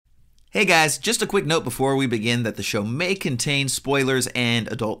Hey guys, just a quick note before we begin that the show may contain spoilers and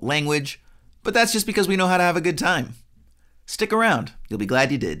adult language, but that's just because we know how to have a good time. Stick around, you'll be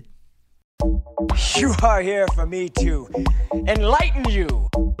glad you did. You are here for me to enlighten you.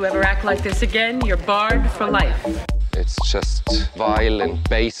 You ever act like this again, you're barred for life. It's just vile and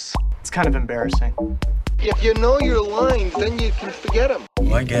base. It's kind of embarrassing. If you know your lines, then you can forget them.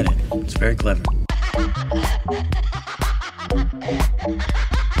 Oh, I get it. It's very clever.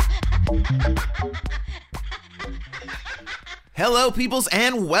 Hello, peoples,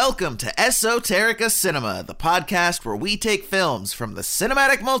 and welcome to Esoterica Cinema, the podcast where we take films from the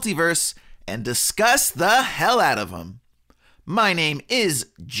cinematic multiverse and discuss the hell out of them. My name is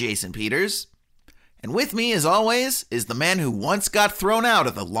Jason Peters, and with me, as always, is the man who once got thrown out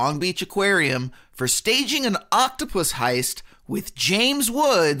of the Long Beach Aquarium for staging an octopus heist with James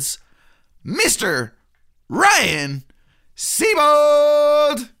Woods, Mr. Ryan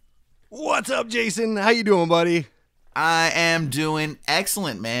Seabold! What's up, Jason? How you doing, buddy? I am doing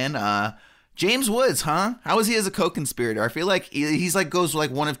excellent, man. James Woods, huh? How is he as a co-conspirator? I feel like he's like goes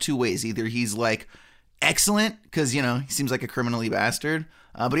like one of two ways. Either he's like excellent because, you know, he seems like a criminally bastard,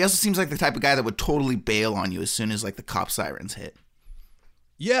 but he also seems like the type of guy that would totally bail on you as soon as like the cop sirens hit.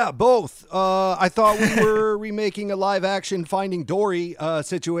 Yeah, both. I thought we were remaking a live-action Finding Dory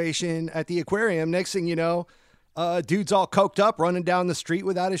situation at the aquarium. Next thing you know, dude's all coked up running down the street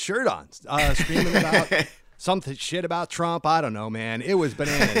without his shirt on, screaming about something shit about Trump. I don't know, man. It was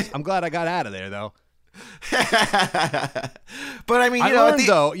bananas. I'm glad I got out of there, though. But I mean,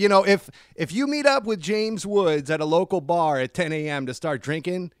 if you meet up with James Woods at a local bar at 10 a.m. to start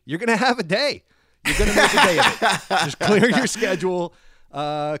drinking, you're going to have a day. You're going to make a day of it. Just clear your schedule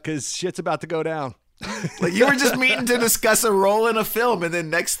because shit's about to go down. Like you were just meeting to discuss a role in a film, and then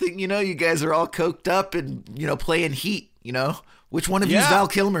next thing you know, you guys are all coked up and, you know, playing Heat, you know? Which one of you is Val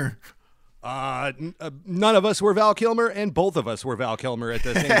Kilmer? None of us were Val Kilmer, and both of us were Val Kilmer at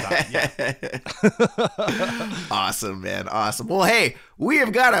the same time. Yeah. Awesome, man. Awesome. Well, hey, we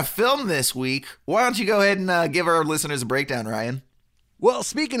have got a film this week. Why don't you go ahead and give our listeners a breakdown, Ryan? Well,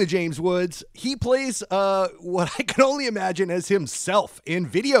 speaking of James Woods, he plays what I can only imagine as himself in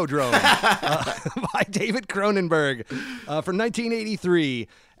Videodrome by David Cronenberg from 1983.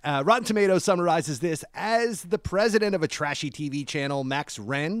 Rotten Tomatoes summarizes this as the president of a trashy TV channel, Max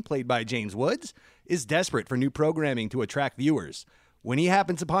Wren, played by James Woods, is desperate for new programming to attract viewers. When he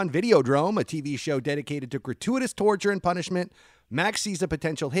happens upon Videodrome, a TV show dedicated to gratuitous torture and punishment, Max sees a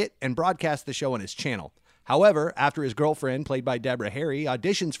potential hit and broadcasts the show on his channel. However, after his girlfriend, played by Deborah Harry,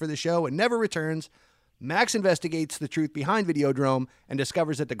 auditions for the show and never returns, Max investigates the truth behind Videodrome and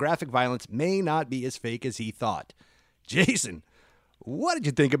discovers that the graphic violence may not be as fake as he thought. Jason, what did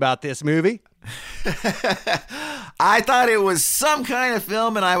you think about this movie? I thought it was some kind of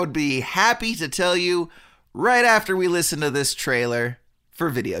film, and I would be happy to tell you right after we listen to this trailer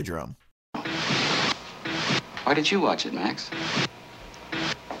for Videodrome. Why did you watch it, Max?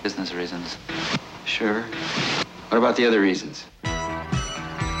 Business reasons. Sure. What about the other reasons?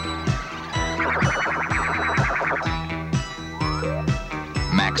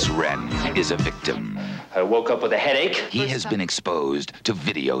 Max Wren is a victim. I woke up with a headache. He has been exposed to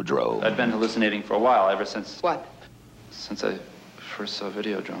Videodrome. I've been hallucinating for a while, ever since... What? Since I first saw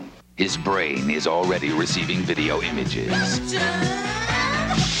Videodrome. His brain is already receiving video images.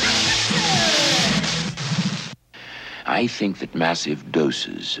 I think that massive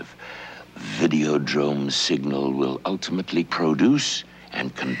doses of Videodrome signal will ultimately produce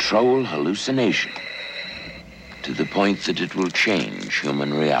and control hallucination to the point that it will change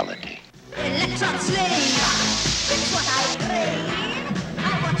human reality.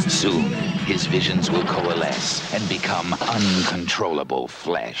 Soon, his visions will coalesce and become uncontrollable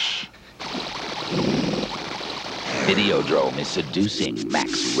flesh. Videodrome is seducing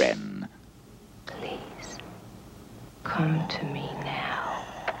Max Wren. Please, come to me now.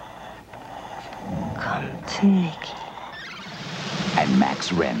 Come to Nikki. And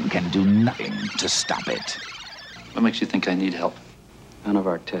Max Wren can do nothing to stop it. What makes you think I need help? None of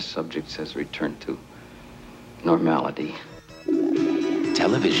our test subjects has returned to normality.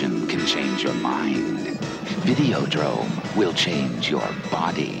 Television can change your mind. Videodrome will change your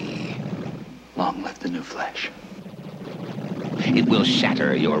body. Long live the new flesh. It will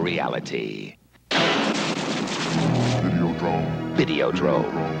shatter your reality.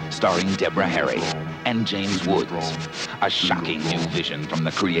 Videodrome, starring Deborah Harry and James Woods. A shocking new vision from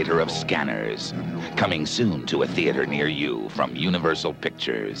the creator of Scanners. Coming soon to a theater near you from Universal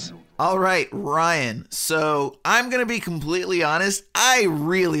Pictures. All right, Ryan. So I'm going to be completely honest. I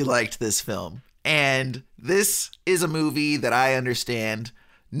really liked this film. And this is a movie that I understand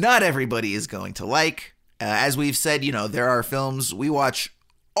not everybody is going to like. As we've said, there are films, we watch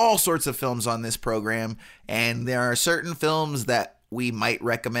all sorts of films on this program, and there are certain films that we might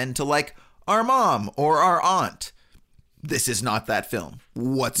recommend to like our mom or our aunt. This is not that film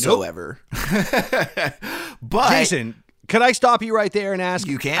whatsoever. Nope. But Jason, could I stop you right there and ask,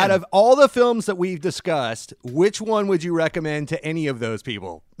 you can. Out of all the films that we've discussed, which one would you recommend to any of those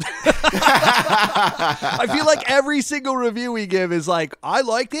people? I feel like every single review we give is like, I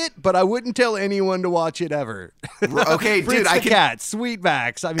liked it, but I wouldn't tell anyone to watch it ever. Okay, dude, Fritz the Cat,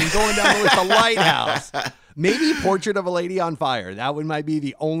 Sweetbacks. I mean, going down the list, The Lighthouse. Maybe Portrait of a Lady on Fire. That one might be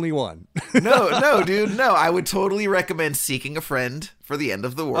the only one. No, dude. No, I would totally recommend Seeking a Friend for the End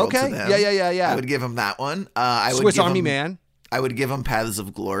of the World okay. to them. Yeah. I would give him that one. Swiss Army Man. I would give him Paths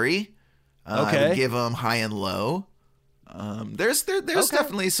of Glory. Okay. I would give him High and Low. There's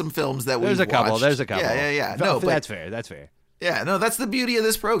definitely some films that There's a couple. watched. There's a couple. Yeah. No, but that's fair. That's fair. Yeah, no, that's the beauty of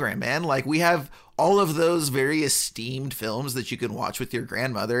this program, man. Like, we have all of those very esteemed films that you can watch with your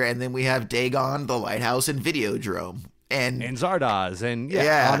grandmother, and then we have Dagon, The Lighthouse, and Videodrome. And Zardoz,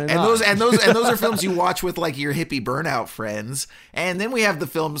 and those are films you watch with like your hippie burnout friends. And then we have the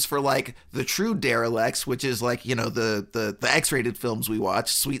films for like the true derelicts, which is like, the X-rated films we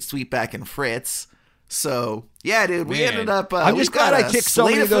watch, Sweetback and Fritz. So yeah, dude, we ended up. I'm just glad I kicked so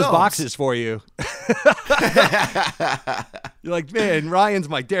many of those boxes for you. You're like, man, Ryan's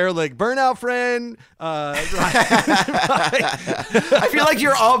my derelict burnout friend. I feel like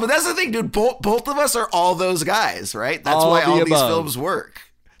you're all, but that's the thing, dude. Both of us are all those guys, right? That's why all these films work.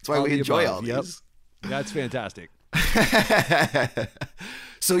 That's why we enjoy all these. That's fantastic.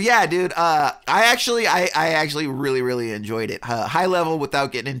 So yeah, dude. I actually really, really enjoyed it. High level,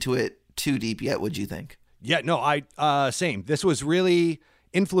 without getting into it too deep yet. What'd you think? Yeah, no, same. This was really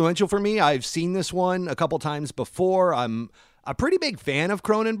influential for me. I've seen this one a couple times before. I'm a pretty big fan of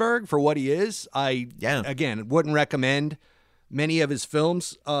Cronenberg for what he is. Again, wouldn't recommend many of his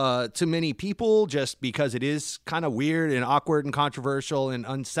films to many people just because it is kind of weird and awkward and controversial and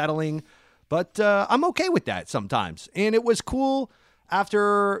unsettling. But I'm okay with that sometimes. And it was cool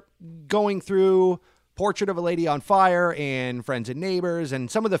after going through Portrait of a Lady on Fire and Friends and Neighbors and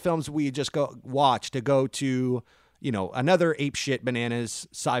some of the films we just watch to go to, another apeshit bananas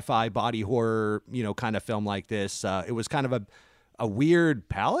sci-fi body horror, kind of film like this. It was kind of a weird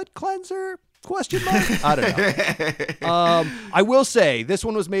palate cleanser? Question mark? I don't know. I will say this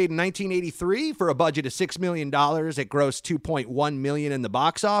one was made in 1983 for a budget of $6 million. It grossed $2.1 million in the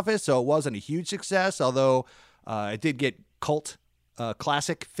box office, so it wasn't a huge success, although it did get cult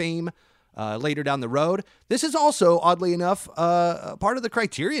classic fame later down the road. This is also, oddly enough, part of the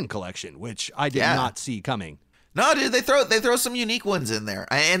Criterion Collection, which I did not see coming. No, dude, they throw some unique ones in there.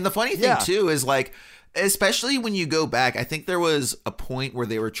 And the funny thing too is like, especially when you go back, I think there was a point where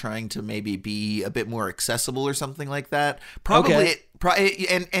they were trying to maybe be a bit more accessible or something like that. Probably,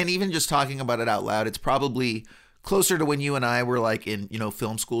 and even just talking about it out loud, it's probably closer to when you and I were like in,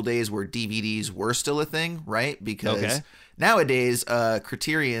 film school days where DVDs were still a thing, right? Because nowadays,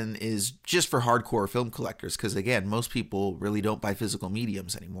 Criterion is just for hardcore film collectors because, again, most people really don't buy physical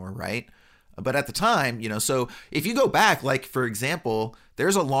mediums anymore, right? But at the time, so if you go back, like, for example,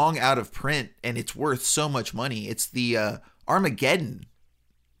 there's a long out of print and it's worth so much money. It's the Armageddon,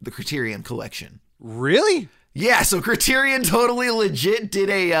 the Criterion collection. Really? Yeah, so Criterion totally legit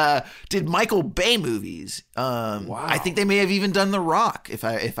did Michael Bay movies. Wow. I think they may have even done The Rock, if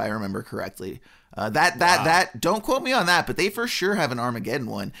I remember correctly. That don't quote me on that, but they for sure have an Armageddon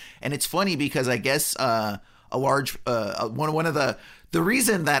one. And it's funny because I guess a large one of the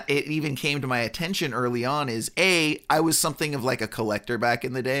reason that it even came to my attention early on is I was something of like a collector back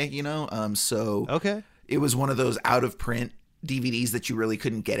in the day, so it was one of those out of print DVDs that you really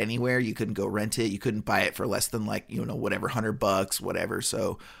couldn't get anywhere. You couldn't go rent it. You couldn't buy it for less than like, whatever, $100, whatever.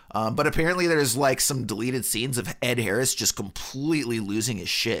 So, but apparently there's like some deleted scenes of Ed Harris just completely losing his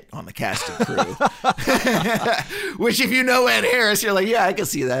shit on the cast and crew. Which if you know Ed Harris, you're like, yeah, I can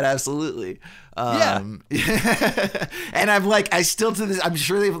see that. Absolutely. And I'm like, I'm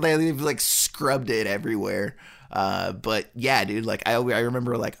sure they've like scrubbed it everywhere. But yeah, dude, like I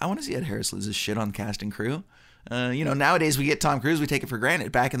remember like, I want to see Ed Harris lose his shit on cast and crew. Nowadays we get Tom Cruise, we take it for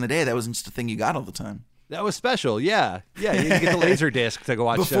granted. Back in the day, that wasn't just a thing you got all the time. That was special, yeah. You get the laser disc to go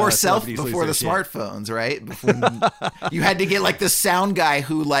watch before the smartphones, right? Before you had to get like the sound guy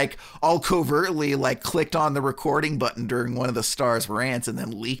who like all covertly like clicked on the recording button during one of the Stars rants and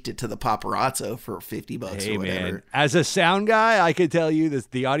then leaked it to the paparazzo for $50 or whatever. Man. As a sound guy, I could tell you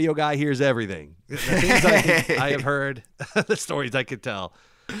that the audio guy hears everything. The things I have heard, the stories I could tell,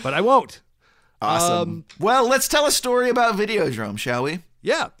 but I won't. Awesome. Well, let's tell a story about Videodrome, shall we?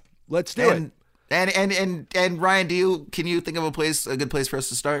 Yeah, let's do it. And Ryan, can you think of a good place for us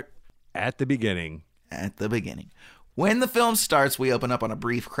to start? At the beginning. At the beginning. When the film starts, we open up on a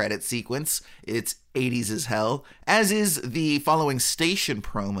brief credit sequence. It's 80s as hell, as is the following station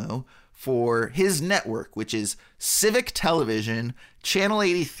promo for his network, which is Civic Television, Channel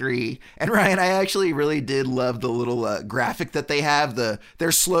 83. And Ryan, I actually really did love the little graphic that they have.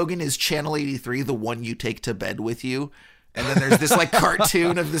 Their slogan is Channel 83, the one you take to bed with you. And then there's this like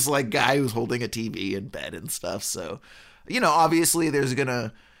cartoon of this like guy who's holding a TV in bed and stuff. So, obviously there's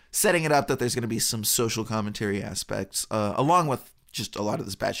setting it up that there's going to be some social commentary aspects, along with just a lot of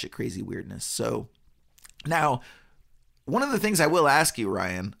this batshit crazy weirdness. So now, one of the things I will ask you,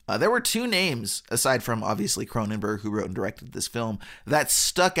 Ryan, there were two names, aside from obviously Cronenberg, who wrote and directed this film, that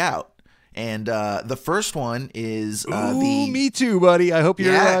stuck out. And the first one is me too, buddy. I hope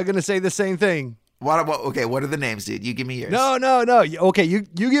you're going to say the same thing. Okay, what are the names, dude? You give me yours. No. Okay, you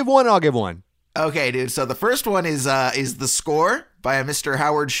give one, I'll give one. Okay, dude. So the first one is The Score by a Mr.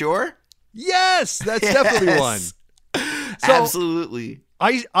 Howard Shore. Yes, that's definitely one. So, absolutely.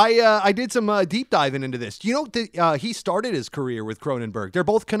 I did some deep diving into this. You know, he started his career with Cronenberg. They're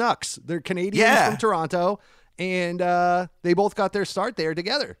both Canucks. They're Canadians from Toronto, and they both got their start there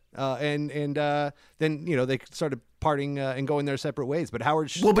together. And then they started parting and going their separate ways. But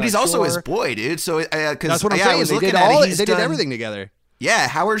Howard, but he's also his boy, dude. So that's what I'm saying. They did everything together. Yeah,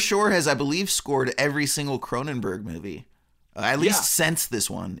 Howard Shore has, I believe, scored every single Cronenberg movie, at least since this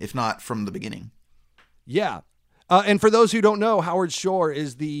one, if not from the beginning. Yeah. And for those who don't know, Howard Shore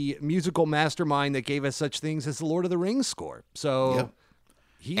is the musical mastermind that gave us such things as the Lord of the Rings score. So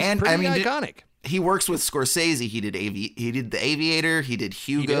he's pretty iconic. He works with Scorsese. He did The Aviator. He did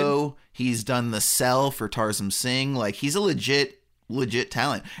Hugo. He's done The Cell for Tarsem Singh. Like, he's a legit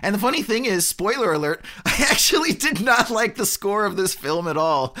talent. And the funny thing is, spoiler alert, I actually did not like the score of this film at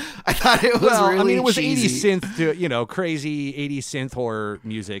all. I thought it was really it was cheesy. 80s synth to, crazy 80s synth horror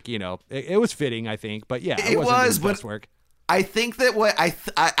music, It was fitting, I think, but yeah, it wasn't his best work. I think that what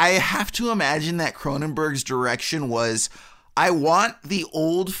I have to imagine that Cronenberg's direction was, I want the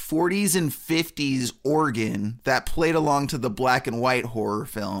old 40s and 50s organ that played along to the black and white horror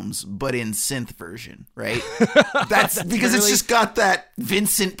films, but in synth version, right? That's because it's just got that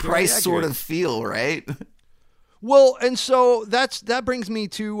Vincent Price sort of feel, right? Well, and so that brings me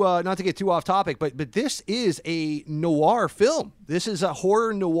to, not to get too off topic, but this is a noir film. This is a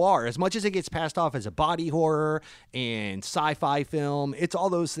horror noir. As much as it gets passed off as a body horror and sci-fi film, it's all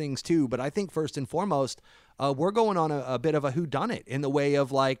those things too. But I think first and foremost, we're going on a bit of a whodunit in the way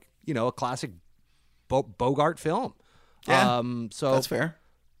of a classic Bogart film. Yeah, so that's fair.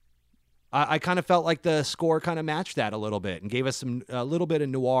 I kind of felt like the score kind of matched that a little bit and gave us a little bit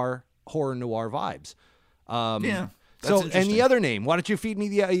of horror noir vibes. So, and the other name, why don't you feed me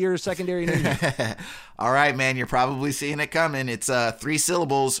your secondary name? All right, man, you're probably seeing it coming. It's 3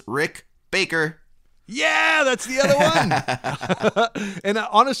 syllables, Rick Baker. Yeah, that's the other one. And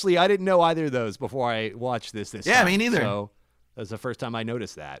honestly, I didn't know either of those before I watched this time. Yeah, me neither. So that was the first time I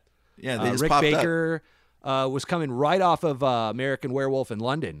noticed that. Yeah, they just Rick popped Baker was coming right off of American Werewolf in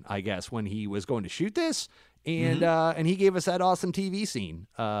London, I guess, when he was going to shoot this. And and he gave us that awesome TV scene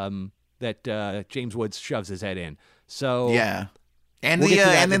that James Woods shoves his head in. So yeah, and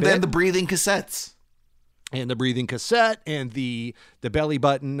then the breathing cassettes, and the breathing cassette, and the belly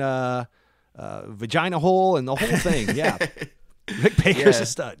button vagina hole, and the whole thing. Yeah, Rick Baker's a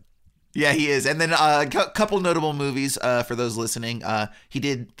stud. Yeah, he is. And then a couple notable movies for those listening. He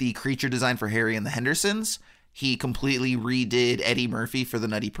did the creature design for Harry and the Hendersons. He completely redid Eddie Murphy for The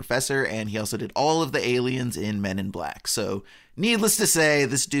Nutty Professor, and he also did all of the aliens in Men in Black. So, needless to say,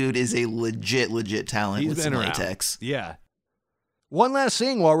 this dude is a legit talent with some latex. Yeah. One last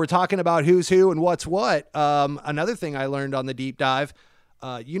thing while we're talking about who's who and what's what. Another thing I learned on the deep dive,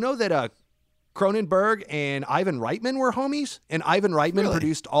 you know that Cronenberg and Ivan Reitman were homies, and Ivan Reitman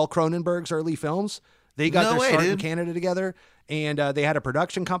produced all Cronenberg's early films. They got their start in Canada together, and they had a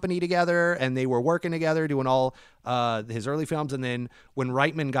production company together, and they were working together doing all his early films. And then when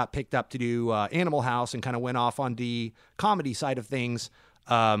Reitman got picked up to do Animal House and kind of went off on the comedy side of things,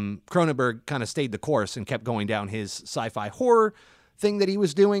 Cronenberg kind of stayed the course and kept going down his sci-fi horror thing that he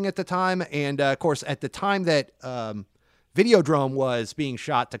was doing at the time. And of course, at the time that Videodrome was being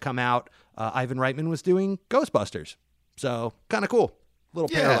shot to come out, Ivan Reitman was doing Ghostbusters. So kind of cool. Little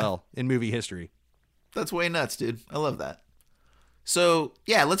parallel in movie history. That's way nuts, dude. I love that. So,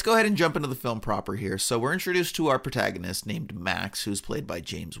 yeah, let's go ahead and jump into the film proper here. So we're introduced to our protagonist named Max, who's played by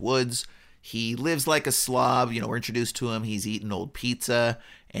James Woods. he lives like a slob. We're introduced to him. He's eating old pizza,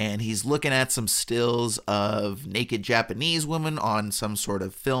 and he's looking at some stills of naked Japanese women on some sort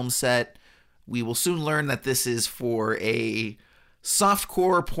of film set. We will soon learn that this is for a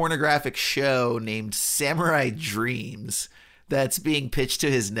softcore pornographic show named Samurai Dreams that's being pitched to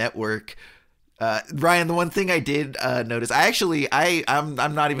his network. Ryan, the one thing I did notice, I'm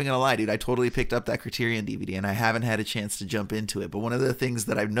not even gonna lie, dude, I totally picked up that Criterion DVD and I haven't had a chance to jump into it. But one of the things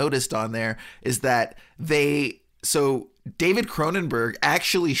that I've noticed on there is that David Cronenberg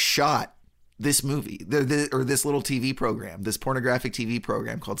actually shot this movie, or this little TV program, this pornographic TV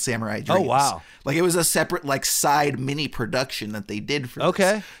program called Samurai Dreams. Oh, wow. Like, it was a separate, like, side mini production that they did for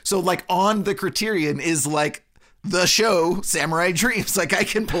Okay. this. So, like, on the Criterion is, like, the show Samurai Dreams. Like, I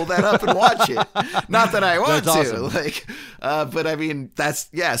can pull that up and watch it. Not that I want That's to. awesome. Like, but I mean,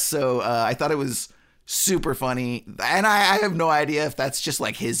 so I thought it was super funny. And I have no idea if that's just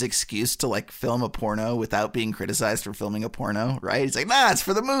like his excuse to like film a porno without being criticized for filming a porno, right? He's like, nah, it's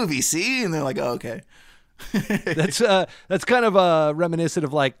for the movie, see? And they're like, oh, okay. That's kind of reminiscent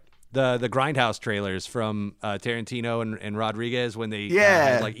of like the Grindhouse trailers from Tarantino and Rodriguez when they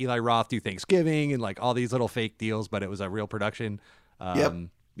had, like, Eli Roth do Thanksgiving and like all these little fake deals, but it was a real production.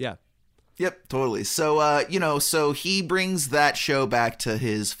 Yeah. Yep, totally. So, so he brings that show back to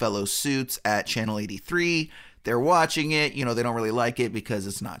his fellow suits at Channel 83. They're watching it. They don't really like it because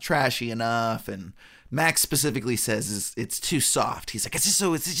it's not trashy enough. And Max specifically says it's too soft. He's like, it's just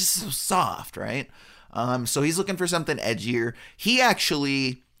so soft, right? So he's looking for something edgier. He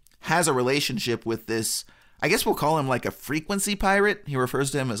actually has a relationship with this, I guess we'll call him like a frequency pirate. He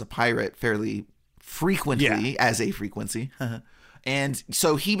refers to him as a pirate fairly frequently, as a frequency. And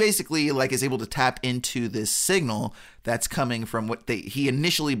so he basically like is able to tap into this signal that's coming from what he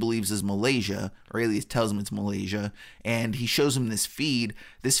initially believes is Malaysia, or at least tells him it's Malaysia. And he shows him this feed.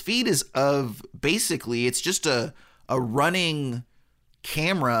 This feed is of basically, it's just a running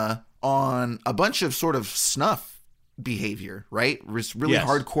camera on a bunch of sort of snuff behavior, right? Really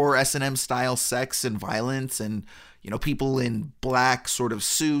hardcore S&M style sex and violence, and people in black sort of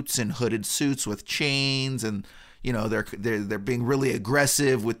suits and hooded suits with chains, and they're being really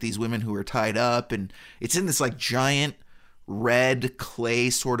aggressive with these women who are tied up, and it's in this like giant red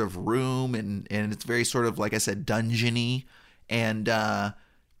clay sort of room, and it's very sort of, like I said, dungeony, and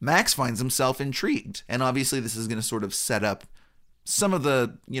Max finds himself intrigued, and obviously this is going to sort of set up some of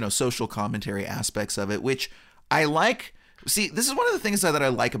the social commentary aspects of it, which I like. See, this is one of the things that I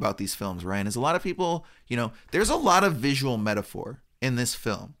like about these films, Ryan, is a lot of people, there's a lot of visual metaphor in this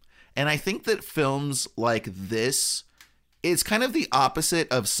film. And I think that films like this, it's kind of the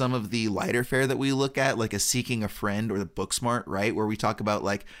opposite of some of the lighter fare that we look at, like a Seeking a Friend or the Booksmart, right? Where we talk about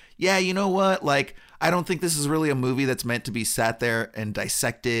like, yeah, you know what? Like, I don't think this is really a movie that's meant to be sat there and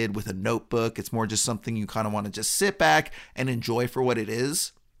dissected with a notebook. It's more just something you kind of want to just sit back and enjoy for what it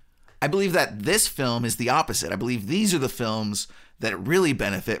is. I believe that this film is the opposite. I believe these are the films that really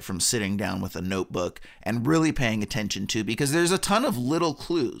benefit from sitting down with a notebook and really paying attention to, because there's a ton of little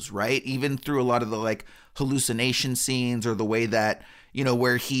clues, right? Even through a lot of the like hallucination scenes, or the way that,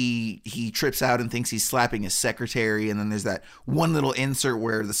 where he trips out and thinks he's slapping his secretary. And then there's that one little insert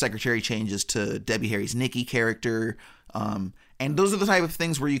where the secretary changes to Debbie Harry's Nikki character. And those are the type of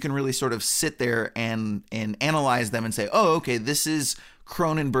things where you can really sort of sit there and analyze them and say, oh, okay, this is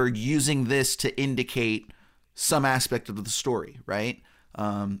Cronenberg using this to indicate some aspect of the story, right?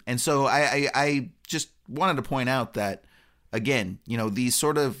 And so I just wanted to point out that, again, these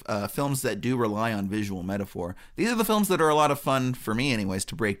sort of films that do rely on visual metaphor, these are the films that are a lot of fun for me anyways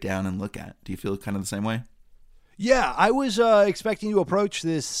to break down and look at. Do you feel kind of the same way? Yeah, I was expecting to approach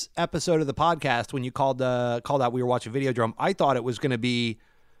this episode of the podcast when you called out we were watching Videodrome. I thought it was going to be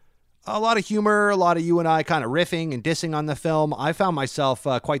a lot of humor, a lot of you and I kind of riffing and dissing on the film. I found myself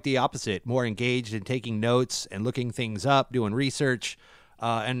quite the opposite, more engaged in taking notes and looking things up, doing research,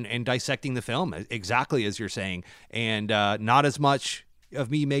 and dissecting the film, exactly as you're saying. And not as much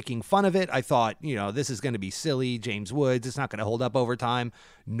of me making fun of it. I thought, this is going to be silly, James Woods, it's not going to hold up over time.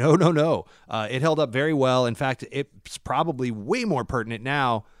 No. It held up very well. In fact, it's probably way more pertinent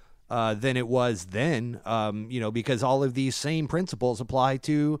now than it was then, because all of these same principles apply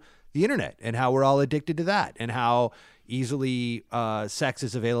to the internet and how we're all addicted to that and how easily sex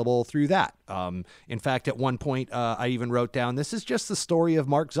is available through that. In fact, at one point, I even wrote down, this is just the story of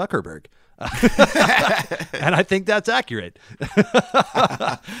Mark Zuckerberg. And I think that's accurate.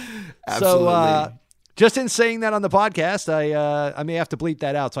 So just in saying that on the podcast, I may have to bleep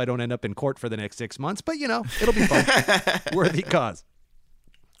that out so I don't end up in court for the next 6 months, but it'll be fun. Worthy cause.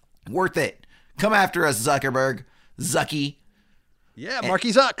 Worth it. Come after us, Zuckerberg. Zucky. Yeah,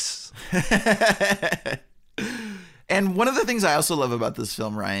 Marky Zucks. And one of the things I also love about this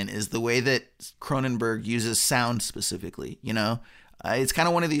film, Ryan, is the way that Cronenberg uses sound specifically, you know? It's kind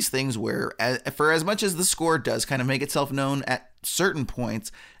of one of these things where, for as much as the score does kind of make itself known at certain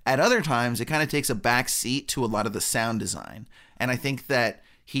points, at other times it kind of takes a back seat to a lot of the sound design. And I think that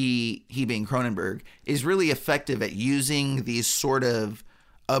he being Cronenberg, is really effective at using these sort of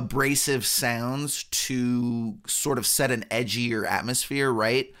abrasive sounds to sort of set an edgier atmosphere,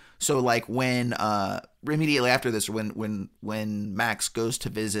 right? So like when immediately after this, when Max goes to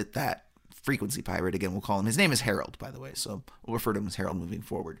visit that frequency pirate, again, we'll call him, his name is Harold, by the way, so we'll refer to him as Harold moving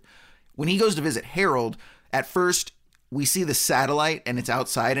forward. When he goes to visit Harold, at first we see the satellite and it's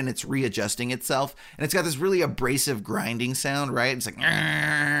outside and it's readjusting itself, and it's got this really abrasive grinding sound, right? It's like,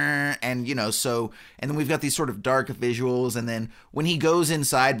 and you know, so, and then we've got these sort of dark visuals, and then when he goes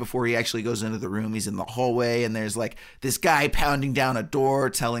inside, before he actually goes into the room, he's in the hallway, and there's like this guy pounding down a door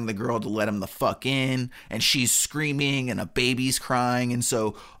telling the girl to let him the fuck in, and she's screaming and a baby's crying, and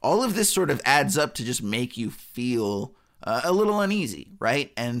so all of this sort of adds up to just make you feel a little uneasy,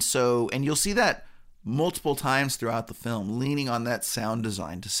 right? And so, and you'll see that multiple times throughout the film, leaning on that sound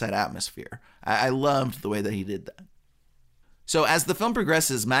design to set atmosphere. I loved the way that he did that. So as the film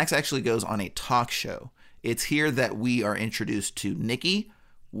progresses, Max actually goes on a talk show. It's here that we are introduced to Nikki,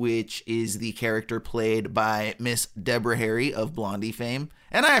 which is the character played by Miss Deborah Harry of Blondie fame.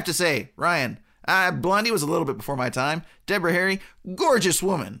 And I have to say, Ryan, Blondie was a little bit before my time. Deborah Harry, gorgeous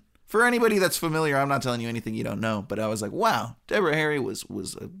woman. For anybody that's familiar, I'm not telling you anything you don't know, but I was like, wow, Deborah Harry was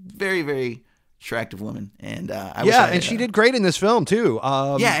a very, very attractive woman, and she did great in this film too.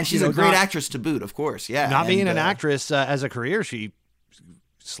 And she's a great actress to boot, of course. Yeah, not being an actress as a career, she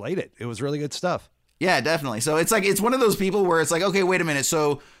slayed it. It was really good stuff. Yeah, definitely. So it's like, it's one of those people where it's like, okay, wait a minute.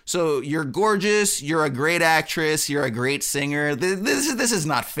 So you're gorgeous, you're a great actress, you're a great singer. This is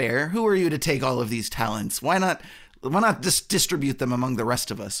not fair. Who are you to take all of these talents? Why not just distribute them among the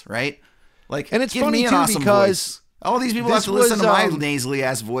rest of us, right? Like, and it's give funny me an too awesome because voice. All these people have to listen to my nasally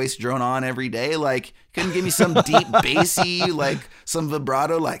ass voice drone on every day. Like, couldn't give me some deep bassy, like some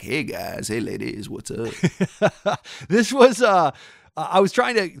vibrato, like, hey guys, hey ladies, what's up? This was, I was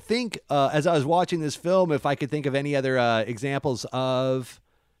trying to think as I was watching this film, if I could think of any other examples of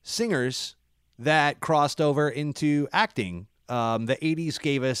singers that crossed over into acting. The 80s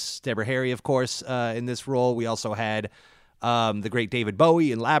gave us Deborah Harry, of course, in this role. We also had the great David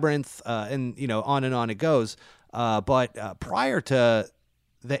Bowie in Labyrinth, and, you know, on it goes. But prior to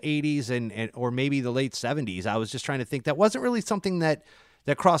the 80s and or maybe the late 70s, I was just trying to think that wasn't really something that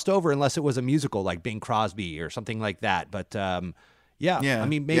crossed over unless it was a musical like Bing Crosby or something like that. But I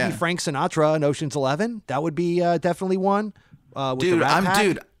mean, maybe Frank Sinatra in Ocean's 11. That would be definitely one.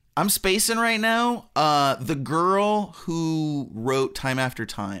 I'm spacing right now. The girl who wrote Time After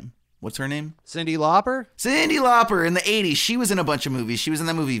Time. What's her name? Cyndi Lauper? Cyndi Lauper in the 80s. She was in a bunch of movies. She was in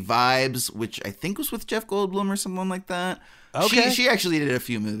that movie Vibes, which I think was with Jeff Goldblum or someone like that. Okay. She actually did a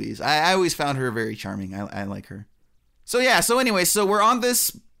few movies. I always found her very charming. I like her. So anyway, we're on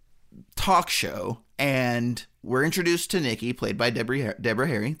this talk show, and we're introduced to Nikki, played by Deborah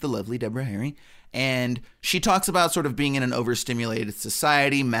Harry, the lovely Deborah Harry. And she talks about sort of being in an overstimulated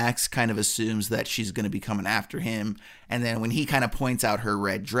society. Max kind of assumes that she's going to be coming after him. And then when he kind of points out her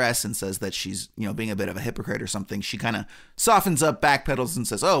red dress and says that she's, you know, being a bit of a hypocrite or something, she kind of softens up, backpedals, and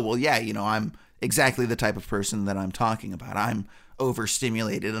says, oh, well, yeah, you know, I'm exactly the type of person that I'm talking about. I'm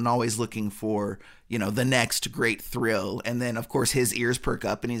overstimulated and always looking for, you know, the next great thrill. And then, of course, his ears perk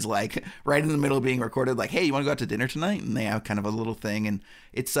up and he's like, right in the middle of being recorded, like, hey, you want to go out to dinner tonight? And they have kind of a little thing. And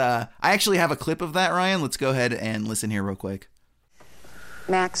it's, I actually have a clip of that, Ryan. Let's go ahead and listen here real quick.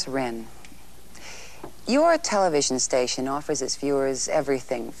 Max Wren. Your television station offers its viewers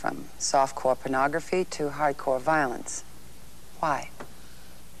everything from softcore pornography to hardcore violence. Why?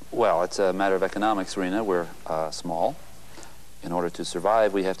 Well, it's a matter of economics, Rena. We're small. In order to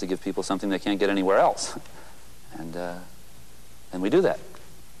survive, we have to give people something they can't get anywhere else. And we do that.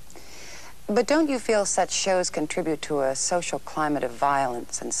 But don't you feel such shows contribute to a social climate of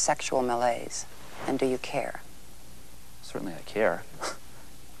violence and sexual malaise? And do you care? Certainly I care.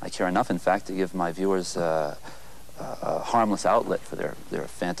 I care enough, in fact, to give my viewers a harmless outlet for their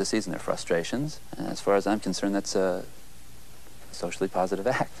fantasies and their frustrations. And as far as I'm concerned, that's a socially positive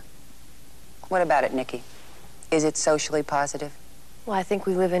act. What about it, Nikki? Is it socially positive? Well, I think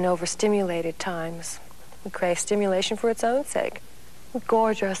we live in overstimulated times. We crave stimulation for its own sake. We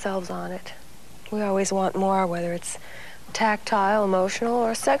gorge ourselves on it. We always want more, whether it's tactile, emotional,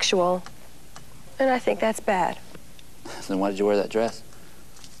 or sexual. And I think that's bad. Then why did you wear that dress?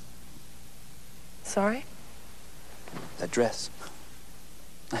 Sorry? That dress.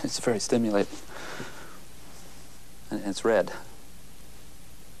 It's very stimulating. And it's red.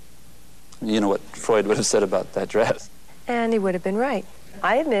 You know what Freud would have said about that dress. And he would have been right.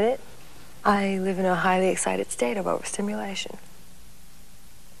 I admit it. I live in a highly excited state of overstimulation.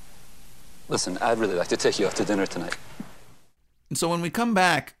 Listen, I'd really like to take you out to dinner tonight. And so when we come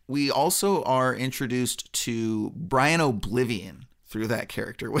back, we also are introduced to Brian Oblivion through that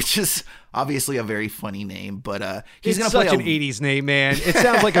character, which is obviously a very funny name, but he's going to play such an 80s name, man. It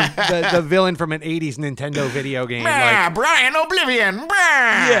sounds like the villain from an 80s Nintendo video game. Like, Brian Oblivion.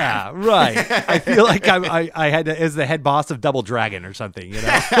 Yeah, right. I feel like I had to, as the head boss of Double Dragon or something, you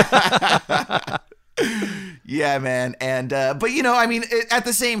know? Yeah, man. And but you know, I mean, at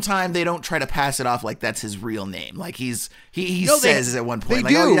the same time, they don't try to pass it off like that's his real name. Like he says at one point,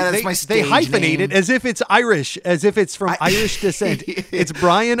 they like, do. "Oh yeah, that's my stage They hyphenate name." it as if it's Irish, as if it's from Irish descent. It's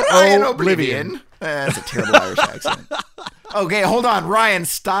Brian Oblivion. That's a terrible Irish accent. Okay, hold on, Ryan,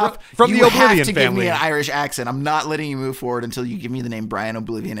 stop. From you the Oblivion have to family. give me an Irish accent. I'm not letting you move forward until you give me the name Brian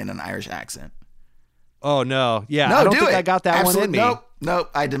Oblivion in an Irish accent. Oh no, yeah, No, I don't do think it. I got that one in me. Nope.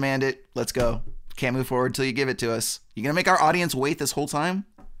 I demand it. Let's go. Can't move forward until you give it to us. You gonna make our audience wait this whole time?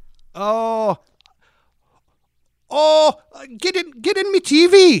 Oh, get in me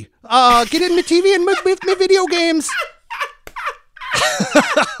TV. Get in me TV and me video games.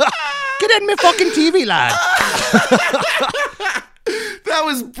 Get in me fucking TV, lad. That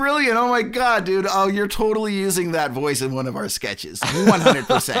was brilliant. Oh my God, dude. Oh, you're totally using that voice in one of our sketches.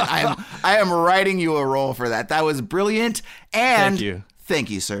 100%. I am writing you a role for that. That was brilliant. And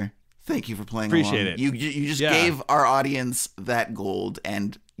thank you, sir. Thank you for playing Appreciate along. it. You just gave our audience that gold,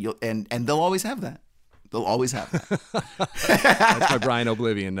 and they'll always have that. They'll always have that. That's my Brian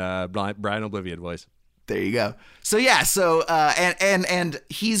Oblivion voice. There you go. So yeah, and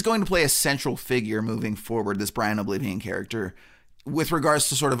he's going to play a central figure moving forward, this Brian Oblivion character, with regards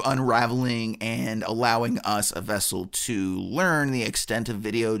to sort of unraveling and allowing us, a vessel, to learn the extent of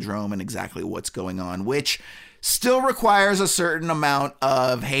Videodrome and exactly what's going on, which still requires a certain amount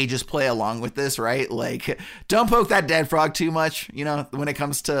of, hey, just play along with this, right? Like, don't poke that dead frog too much, you know, when it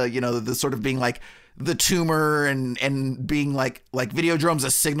comes to, you know, the sort of being like the tumor and being like Videodrome's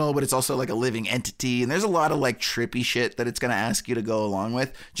a signal, but it's also like a living entity. And there's a lot of like trippy shit that it's going to ask you to go along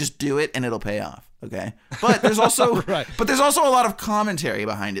with. Just do it and it'll pay off. Okay. But there's also, but there's also a lot of commentary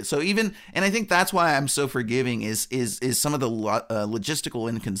behind it. So even, and I think that's why I'm so forgiving is some of the logistical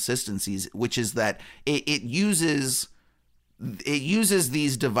inconsistencies, which is that it uses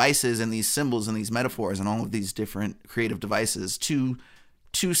these devices and these symbols and these metaphors and all of these different creative devices to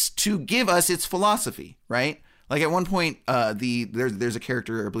give us its philosophy, right? Like at one point, there's a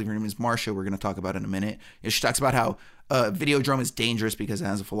character, I believe her name is Marcia, we're going to talk about in a minute. She talks about how Videodrome is dangerous because it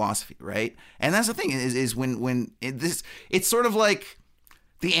has a philosophy, right? And that's the thing is when it's sort of like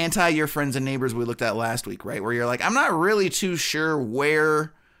the anti-Your Friends and Neighbors we looked at last week, right? Where you're like, I'm not really too sure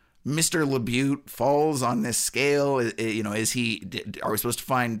where Mr. LaBute falls on this scale. You know, are we supposed to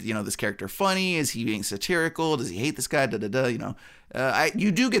find, you know, this character funny? Is he being satirical? Does he hate this guy? You know,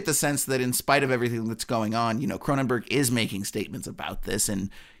 you do get the sense that in spite of everything that's going on, you know, Cronenberg is making statements about this, and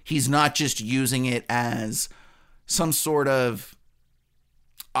he's not just using it as some sort of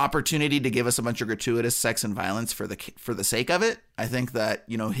opportunity to give us a bunch of gratuitous sex and violence for the sake of it. I think that,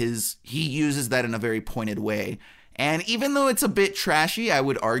 you know, he uses that in a very pointed way. And even though it's a bit trashy, I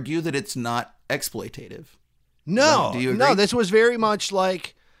would argue that it's not exploitative. No, do you agree? No, this was very much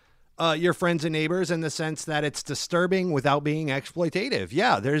like Your Friends and Neighbors in the sense that it's disturbing without being exploitative.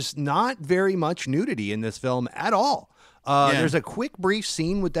 Yeah, there's not very much nudity in this film at all. There's a quick, brief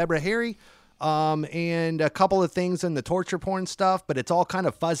scene with Deborah Harry and a couple of things in the torture porn stuff, but it's all kind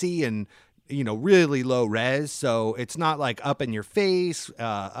of fuzzy and, you know, really low res. So it's not like up in your face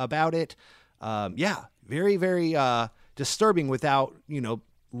about it. Very, very disturbing without, you know,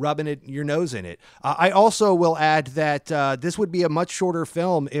 rubbing your nose in it. I also will add that this would be a much shorter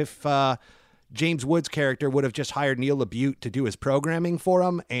film if James Woods' character would have just hired Neil LaBute to do his programming for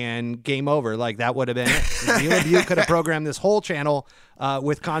him, and game over. Like, that would have been it. Neil LaBute could have programmed this whole channel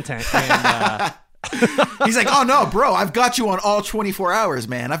with content. And, he's like, oh no, bro, I've got you on all 24 hours,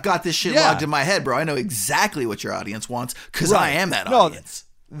 man. I've got this shit logged in my head, bro. I know exactly what your audience wants because I am that audience.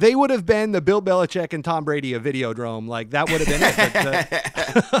 They would have been the Bill Belichick and Tom Brady of Videodrome. Like, that would have been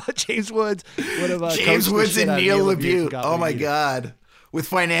it. But, James Woods would have James Woods and Neil LaBute. Oh my God. With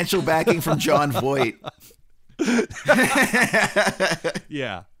financial backing from John Voight.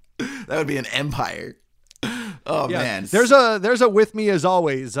 Yeah. That would be an empire. Oh man. There's a with me as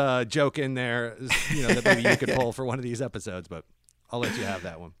always joke in there, you know, that maybe you could pull for one of these episodes, but I'll let you have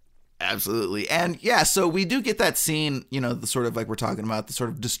that one. absolutely. And yeah, so we do get that scene, you know, the sort of like we're talking about, the sort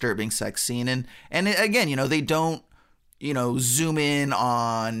of disturbing sex scene. And again, you know, they don't, you know, zoom in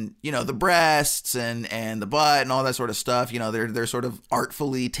on, you know, the breasts and the butt and all that sort of stuff. You know, they're sort of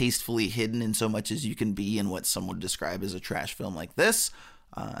artfully, tastefully hidden in so much as you can be in what some would describe as a trash film like this.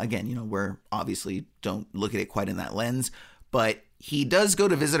 Again, you know, we're obviously don't look at it quite in that lens, but he does go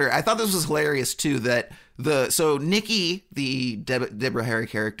to visit her. I thought this was hilarious too, that so Nikki, the Deborah Harry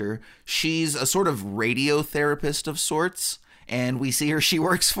character, she's a sort of radio therapist of sorts. And we see her, she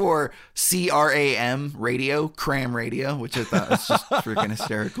works for CRAM radio, Cram Radio, which I thought was just freaking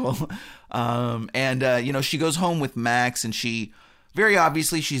hysterical. You know, she goes home with Max, and she, very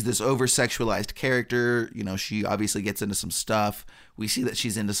obviously, she's this over-sexualized character. You know, she obviously gets into some stuff. We see that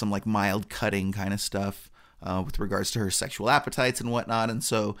she's into some, like, mild cutting kind of stuff with regards to her sexual appetites and whatnot. And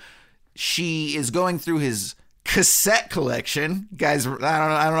so she is going through his cassette collection. Guys, I don't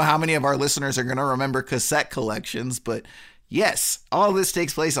know how many of our listeners are going to remember cassette collections, but yes, all this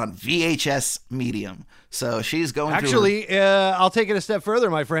takes place on VHS medium. So she's going Actually, I'll take it a step further,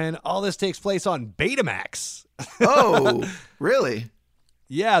 my friend. All this takes place on Betamax. Oh, really?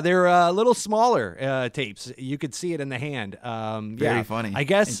 Yeah, they're a little smaller tapes. You could see it in the hand. Very funny. I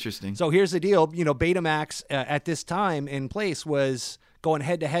guess. Interesting. So here's the deal. You know, Betamax at this time in place was going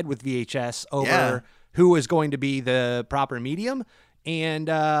head-to-head with VHS over who was going to be the proper medium. And,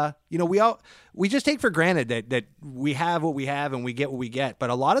 you know, we just take for granted that we have what we have and we get what we get. But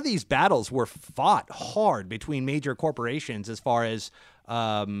a lot of these battles were fought hard between major corporations as far as,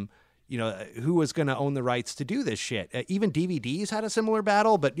 you know, who was going to own the rights to do this shit. Even DVDs had a similar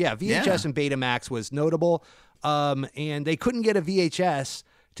battle. But, yeah, VHS and Betamax was notable. And they couldn't get a VHS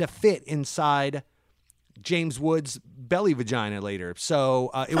to fit inside James Woods' belly vagina later.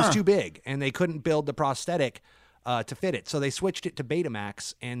 So it was too big, and they couldn't build the prosthetic to fit it. So they switched it to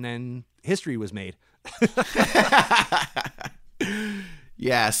Betamax, and then history was made.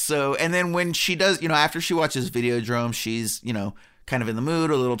 Yeah, so, and then when she does, you know, after she watches Videodrome, she's, you know, kind of in the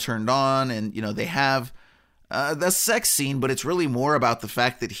mood, a little turned on, and, you know, they have the sex scene, but it's really more about the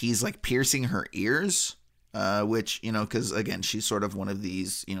fact that he's, like, piercing her ears, which, you know, because, again, she's sort of one of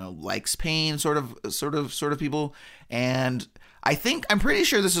these, you know, likes pain sort of people, and I'm pretty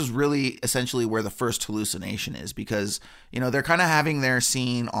sure this is really essentially where the first hallucination is, because, you know, they're kind of having their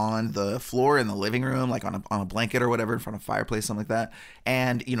scene on the floor in the living room, like on a blanket or whatever in front of a fireplace, something like that.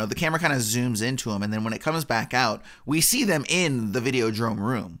 And, you know, the camera kind of zooms into them. And then when it comes back out, we see them in the Videodrome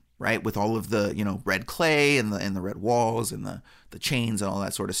room, right? With all of the, you know, red clay and the red walls and the chains and all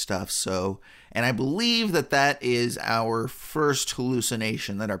that sort of stuff. So, and I believe that is our first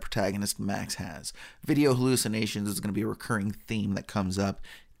hallucination that our protagonist Max has. Video hallucinations is going to be a recurring theme that comes up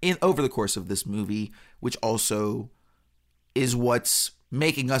over the course of this movie, which also is what's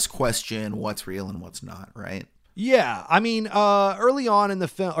making us question what's real and what's not, right? Yeah, I mean, early on in the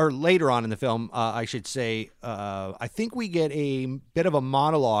film, or later on in the film, I should say, I think we get a bit of a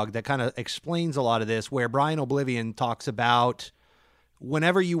monologue that kind of explains a lot of this, where Brian Oblivion talks about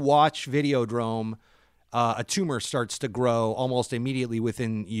whenever you watch Videodrome, a tumor starts to grow almost immediately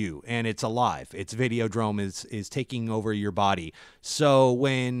within you, and it's alive. It's Videodrome is taking over your body. So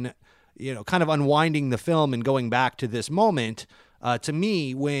when, you know, kind of unwinding the film and going back to this moment, to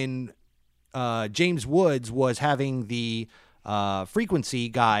me, when James Woods was having the frequency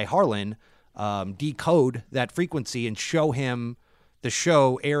guy, Harlan, decode that frequency and show him the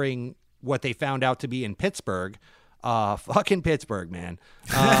show airing what they found out to be in Pittsburgh. Fucking Pittsburgh, man.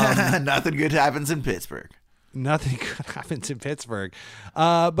 Nothing good happens in Pittsburgh. Nothing good happens in Pittsburgh.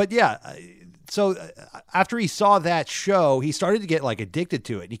 But yeah, so after he saw that show, he started to get like addicted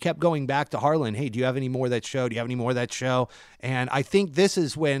to it. He kept going back to Harlan. Hey, do you have any more of that show? Do you have any more of that show? And I think this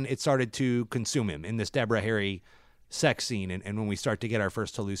is when it started to consume him, in this Deborah Harry sex scene, and when we start to get our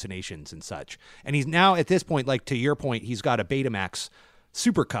first hallucinations and such. And he's now at this point, like to your point, he's got a Betamax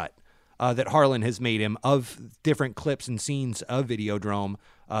supercut that Harlan has made him of different clips and scenes of Videodrome,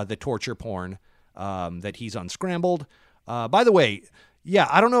 the torture porn that he's unscrambled. By the way, yeah,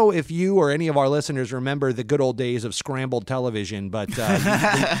 I don't know if you or any of our listeners remember the good old days of scrambled television, but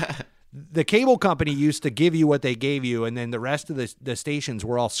the cable company used to give you what they gave you, and then the rest of the stations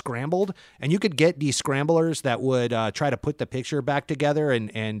were all scrambled, and you could get these scramblers that would try to put the picture back together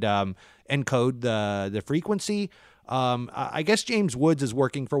and encode the frequency. I guess James Woods is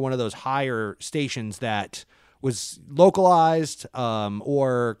working for one of those higher stations that was localized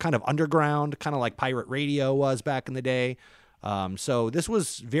or kind of underground, kind of like pirate radio was back in the day. So this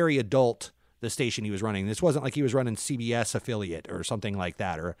was very adult, the station he was running. This wasn't like he was running CBS affiliate or something like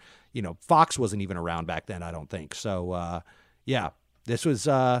that. Or, you know, Fox wasn't even around back then, I don't think. So, yeah. this was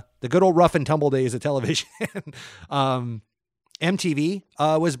the good old rough and tumble days of television. MTV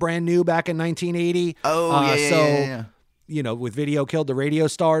was brand new back in 1980. Oh, yeah. You know, with Video Killed the Radio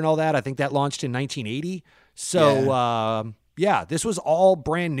Star and all that, I think that launched in 1980. So, this was all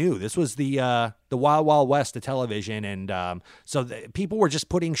brand new. This was the Wild Wild West of television, and so people were just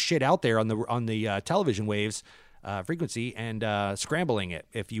putting shit out there on the television waves frequency and scrambling it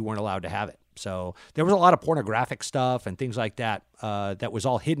if you weren't allowed to have it. So there was a lot of pornographic stuff and things like that that was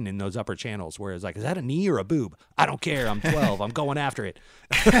all hidden in those upper channels. Whereas, like, is that a knee or a boob? I don't care. I'm 12. I'm going after it.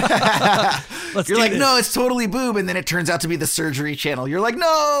 You're like, no, it's totally boob, and then it turns out to be the surgery channel. You're like,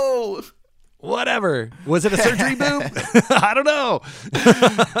 no. Whatever. Was it a surgery boob? I don't know.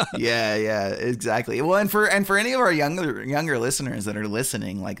 yeah, exactly. Well, and for any of our younger listeners that are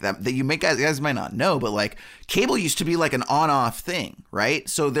listening, like that you guys might not know, but like cable used to be like an on-off thing, right?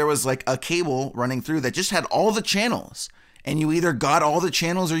 So there was like a cable running through that just had all the channels, and you either got all the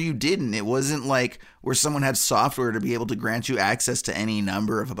channels or you didn't. It wasn't like where someone had software to be able to grant you access to any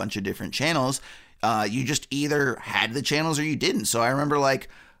number of a bunch of different channels. You just either had the channels or you didn't. So I remember like,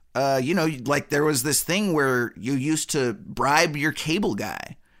 like there was this thing where you used to bribe your cable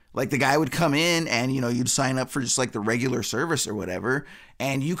guy. Like the guy would come in and, you'd sign up for just like the regular service or whatever.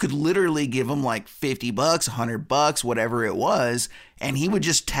 And you could literally give him like $50, $100, whatever it was. And he would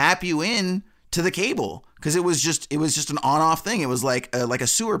just tap you in to the cable. Cause it was just an on off thing. It was like a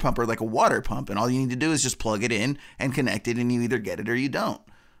sewer pump or like a water pump. And all you need to do is just plug it in and connect it, and you either get it or you don't.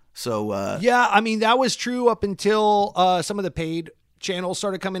 So, I mean, that was true up until some of the paid channels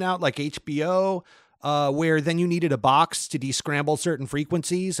started coming out, like HBO, where then you needed a box to descramble certain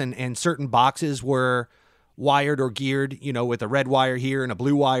frequencies, and certain boxes were wired or geared, with a red wire here and a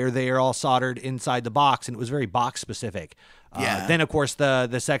blue wire there, all soldered inside the box, and it was very box specific. Then, of course,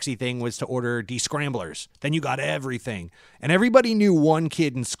 the sexy thing was to order descramblers. Then you got everything, and everybody knew one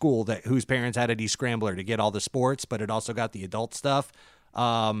kid in school whose parents had a descrambler to get all the sports, but it also got the adult stuff.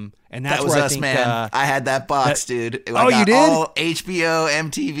 And that's that was where us, I think, man. I had that box, dude. I you got did? all HBO,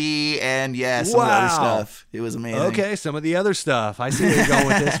 MTV, and some of the other stuff. It was amazing. Okay, some of the other stuff. I see where you're going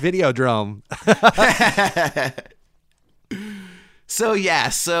with this. Videodrome.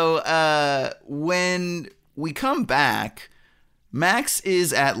 So when we come back, Max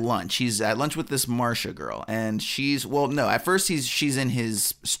is at lunch. He's at lunch with this Marcia girl, and at first she's in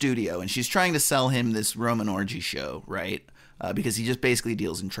his studio, and she's trying to sell him this Roman orgy show, right? Because he just basically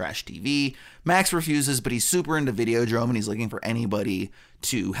deals in trash TV. Max refuses, but he's super into Videodrome, and he's looking for anybody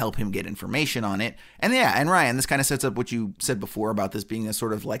to help him get information on it. And Ryan, this kind of sets up what you said before about this being a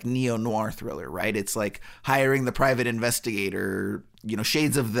sort of like neo-noir thriller, right? It's like hiring the private investigator,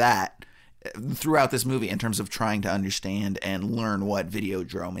 shades of that throughout this movie in terms of trying to understand and learn what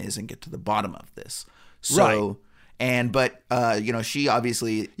Videodrome is and get to the bottom of this. So, right. She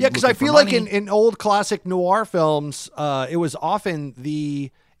obviously... Yeah, because I feel like in old classic noir films, it was often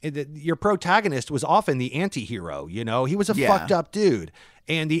your protagonist was often the anti-hero, he was a fucked up dude.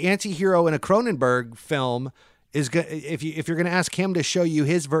 And the anti-hero in a Cronenberg film is if you're going to ask him to show you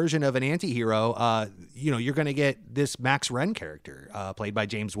his version of an anti-hero, you're going to get this Max Wren character played by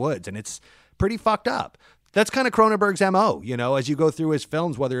James Woods, and it's pretty fucked up. That's kind of Cronenberg's MO, as you go through his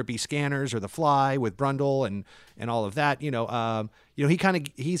films, whether it be Scanners or The Fly with Brundle and all of that,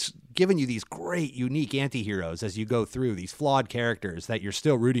 he's given you these great, unique anti-heroes as you go through, these flawed characters that you're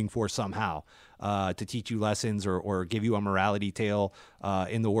still rooting for somehow to teach you lessons or give you a morality tale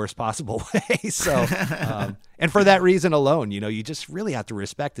in the worst possible way. So, and for that reason alone, you just really have to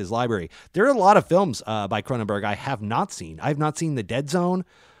respect his library. There are a lot of films by Cronenberg I have not seen. I've not seen The Dead Zone.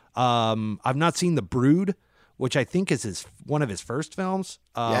 I've not seen The Brood, which I think is one of his first films.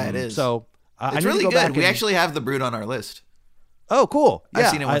 It is. So it's really good. We actually have The Brood on our list. Oh, cool. Yeah, I've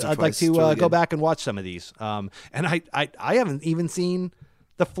seen it once or I'd like twice. to really go good. back and watch some of these. And I haven't even seen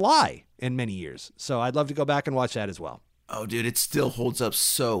The Fly in many years, so I'd love to go back and watch that as well. Oh, dude, it still holds up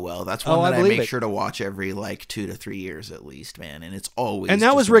so well. That's one that I make sure to watch every 2 to 3 years at least, man. And it's always and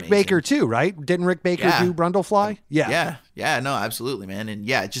that was Rick amazing. Baker too, right? Didn't Rick Baker do Brundlefly? Yeah. No, absolutely, man. And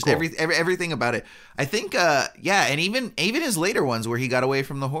just cool. everything about it. I think, and even his later ones where he got away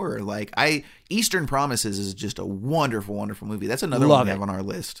from the horror. Eastern Promises is just a wonderful, wonderful movie. That's another one we have on our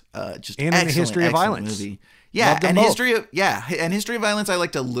list. Just and in the History of Violence movie. Yeah, and both. History of Violence I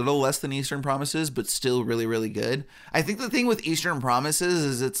liked a little less than Eastern Promises, but still really, really good. I think the thing with Eastern Promises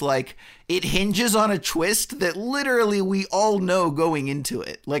is it's like it hinges on a twist that literally we all know going into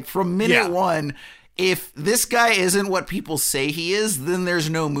it. Like from minute one, if this guy isn't what people say he is, then there's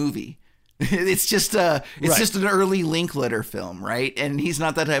no movie. It's just an early Linklater film, right? And he's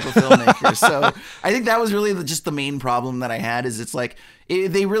not that type of filmmaker. So I think that was really just the main problem that I had. Is it's like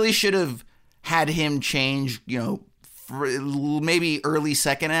they really should have had him change, for maybe early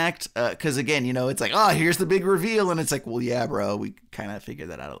second act, because again, it's like, oh, here's the big reveal, and it's like, well, yeah, bro, we kind of figured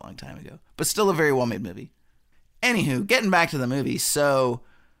that out a long time ago, but still a very well-made movie. Anywho, getting back to the movie, so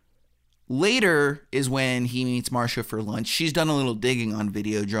later is when he meets Marsha for lunch. She's done a little digging on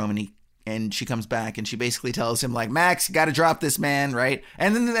Videodrome, and she comes back and she basically tells him, like, Max, you got to drop this, man, right?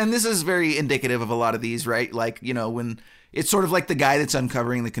 And this is very indicative of a lot of these, right? Like, when it's sort of like the guy that's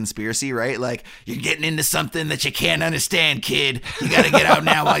uncovering the conspiracy, right? Like, you're getting into something that you can't understand, kid. You got to get out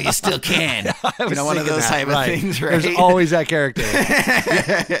now while you still can. One of those type of things, right? There's always that character.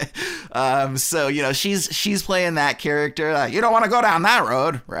 So, she's playing that character. You don't want to go down that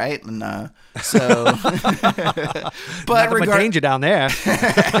road, right? And but danger down there.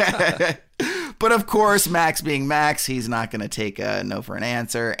 But of course, Max being Max, he's not going to take a no for an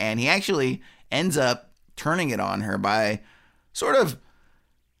answer. And he actually ends up turning it on her by sort of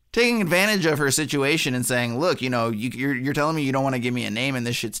taking advantage of her situation and saying, look, you're telling me you don't want to give me a name and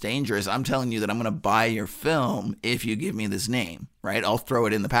this shit's dangerous. I'm telling you that I'm going to buy your film if you give me this name, right? I'll throw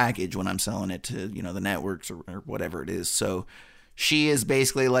it in the package when I'm selling it to, the networks or whatever it is. So she is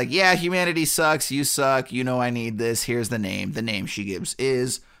basically like, yeah, humanity sucks. You suck. I need this. Here's the name. The name she gives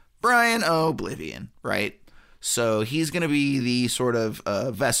is Brian Oblivion, right? So he's going to be the sort of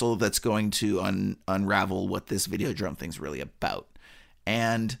vessel that's going to unravel what this Videodrome thing's really about.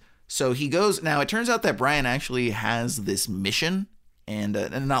 And so he goes. Now, it turns out that Brian actually has this mission, and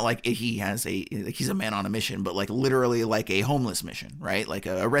not like he's a man on a mission, but like literally like a homeless mission, right? Like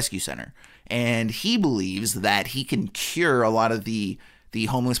a rescue center. And he believes that he can cure a lot of the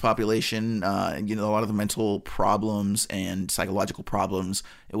homeless population, a lot of the mental problems and psychological problems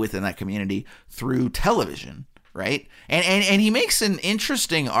within that community through television. Right. And he makes an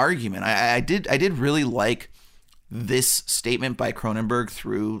interesting argument. I did really like this statement by Cronenberg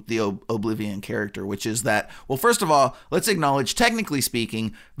through the Oblivion character, which is that, well, first of all, let's acknowledge, technically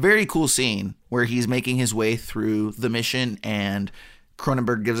speaking, very cool scene where he's making his way through the mission, and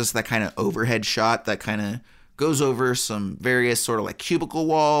Cronenberg gives us that kind of overhead shot that kind of goes over some various sort of like cubicle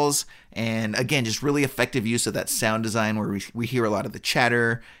walls, and again, just really effective use of that sound design where we hear a lot of the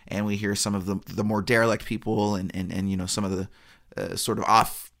chatter, and we hear some of the more derelict people and some of the sort of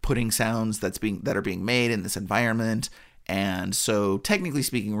off-putting sounds that are being made in this environment. And so technically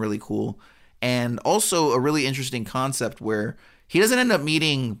speaking, really cool. And also a really interesting concept where he doesn't end up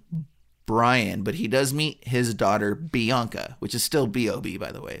meeting Brian, but he does meet his daughter Bianca, which is still B.O.B.,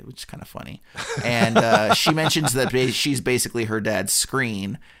 by the way, which is kind of funny. And she mentions that she's basically her dad's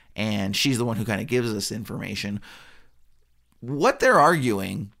screen, and she's the one who kind of gives us information. What they're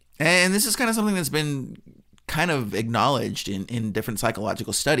arguing, and this is kind of something that's been kind of acknowledged in different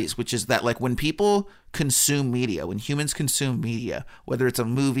psychological studies, which is that like when people consume media, when humans consume media, whether it's a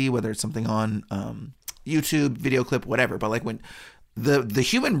movie, whether it's something on YouTube, video clip, whatever, but like when the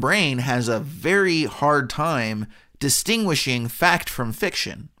human brain has a very hard time distinguishing fact from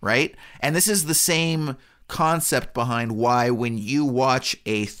fiction, right? And this is the same concept behind why when you watch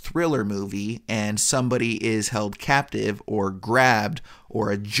a thriller movie and somebody is held captive or grabbed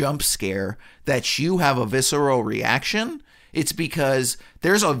or a jump scare, that you have a visceral reaction. It's because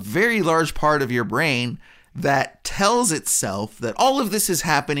there's a very large part of your brain that tells itself that all of this is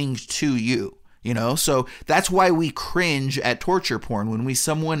happening to you. So that's why we cringe at torture porn when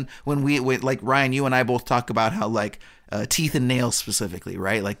we like Ryan, you and I both talk about how like teeth and nails specifically,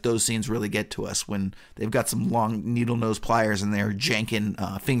 right? Like those scenes really get to us when they've got some long needle nose pliers and they're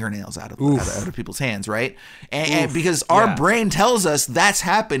janking fingernails out of people's hands, right? And because our brain tells us that's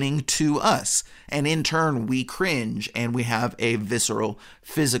happening to us, and in turn we cringe and we have a visceral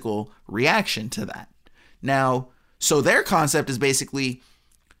physical reaction to that. Now, so their concept is basically,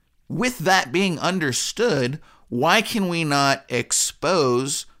 with that being understood, why can we not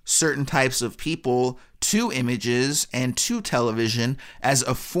expose certain types of people to images and to television as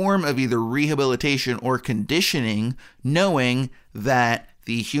a form of either rehabilitation or conditioning, knowing that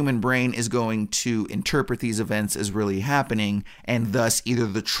the human brain is going to interpret these events as really happening, and thus either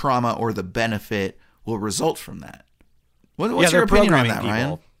the trauma or the benefit will result from that? What's your opinion on that, people.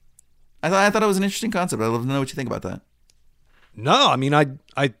 Ryan? I thought it was an interesting concept. I'd love to know what you think about that. No, I mean,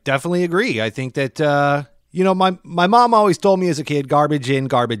 I definitely agree. I think that, my mom always told me as a kid, garbage in,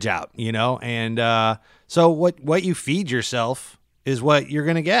 garbage out, and so what you feed yourself is what you're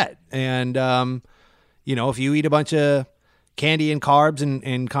going to get. And, if you eat a bunch of, candy and carbs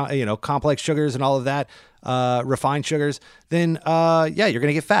and complex sugars and all of that, refined sugars, then you're going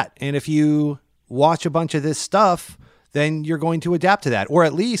to get fat. And if you watch a bunch of this stuff, then you're going to adapt to that, or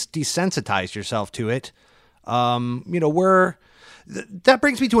at least desensitize yourself to it. That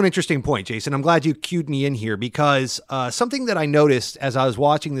brings me to an interesting point, Jason. I'm glad you cued me in here, because something that I noticed as I was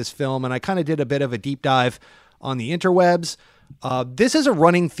watching this film, and I kind of did a bit of a deep dive on the interwebs, this is a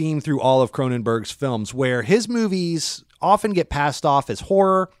running theme through all of Cronenberg's films, where his movies often get passed off as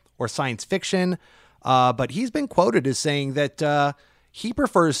horror or science fiction, but he's been quoted as saying that he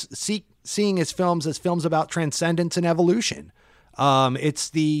prefers seeing his films as films about transcendence and evolution. It's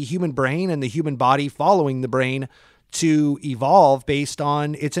the human brain and the human body following the brain to evolve based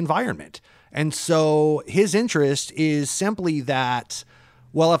on its environment. And so his interest is simply that,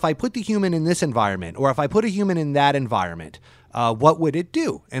 well, if I put the human in this environment, or if I put a human in that environment, what would it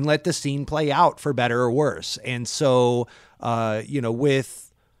do? And let the scene play out for better or worse. And so,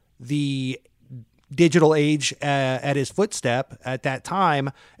 with the digital age at his footstep at that time,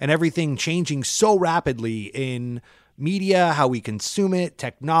 and everything changing so rapidly in media, how we consume it,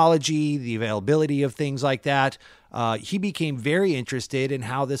 technology, the availability of things like that, he became very interested in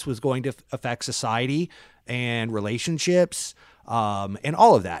how this was going to affect society and relationships, and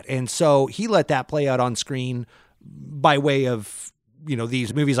all of that. And so he let that play out on screen by way of,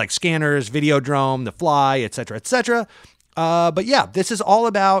 these movies like Scanners, Videodrome, The Fly, et cetera, et cetera. But yeah, this is all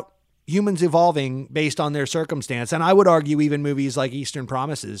about humans evolving based on their circumstance. And I would argue even movies like Eastern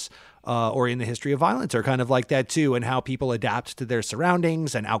Promises or In the History of Violence are kind of like that too, and how people adapt to their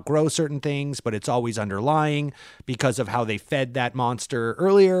surroundings and outgrow certain things, but it's always underlying because of how they fed that monster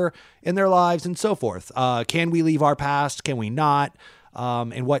earlier in their lives and so forth. Can we leave our past? Can we not?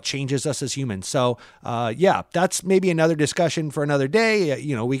 And what changes us as humans. So, that's maybe another discussion for another day.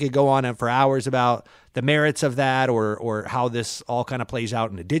 We could go on for hours about the merits of that, or how this all kind of plays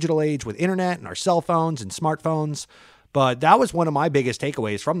out in the digital age with internet and our cell phones and smartphones. But that was one of my biggest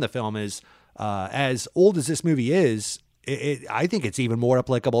takeaways from the film is, as old as this movie is, I think it's even more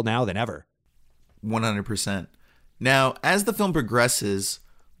applicable now than ever. 100%. Now, as the film progresses,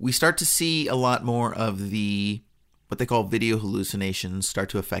 we start to see a lot more of the what they call video hallucinations start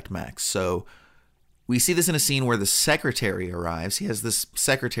to affect Max. So we see this in a scene where the secretary arrives. He has this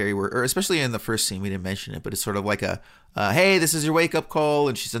secretary or especially in the first scene, we didn't mention it, but it's sort of like hey, this is your wake up call.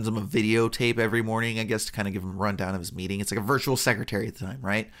 And she sends him a videotape every morning, I guess, to kind of give him a rundown of his meeting. It's like a virtual secretary at the time,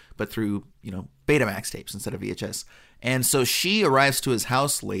 right? But through, Betamax tapes instead of VHS. And so she arrives to his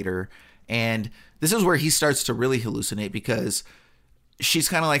house later, and this is where he starts to really hallucinate, because she's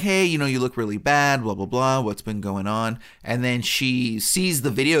kind of like, hey, you look really bad, blah, blah, blah. What's been going on? And then she sees the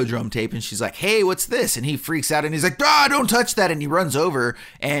Videodrome tape and she's like, hey, what's this? And he freaks out and he's like, don't touch that. And he runs over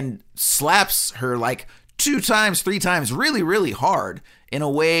and slaps her like 2 times, 3 times, really, really hard in a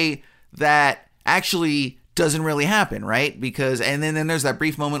way that actually doesn't really happen, right? And then there's that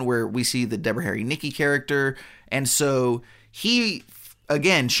brief moment where we see the Deborah Harry Nicky character. And so he,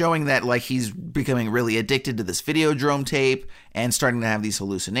 again, showing that like he's becoming really addicted to this Videodrome tape and starting to have these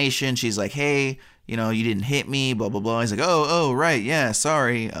hallucinations. She's like, hey, you didn't hit me, blah, blah, blah. He's like, oh, right, yeah,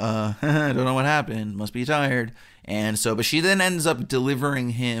 sorry. I don't know what happened. Must be tired. And so, but she then ends up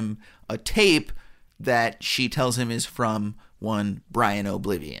delivering him a tape that she tells him is from one Brian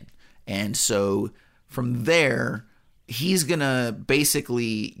Oblivion. And so from there, he's going to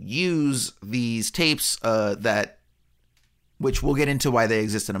basically use these tapes which we'll get into why they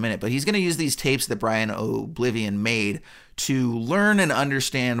exist in a minute, but he's going to use these tapes that Brian Oblivion made to learn and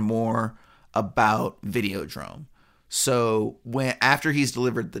understand more about Videodrome. So after he's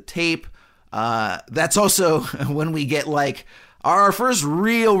delivered the tape, that's also when we get like our first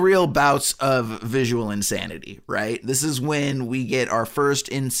real bouts of visual insanity, right? This is when we get our first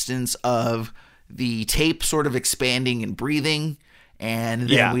instance of the tape sort of expanding and breathing, and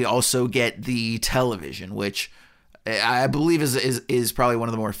then we also get the television, which I believe is probably one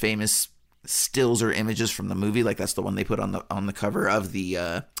of the more famous stills or images from the movie. Like that's the one they put on the cover of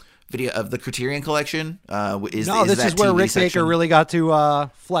the video of the Criterion Collection. This is where Rick Baker really got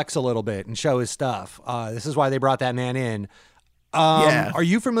to flex a little bit and show his stuff. This is why they brought that man in. Are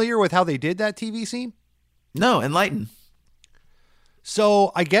you familiar with how they did that TV scene? No, enlighten.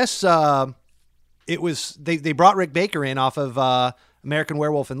 So I guess it was they brought Rick Baker in off of American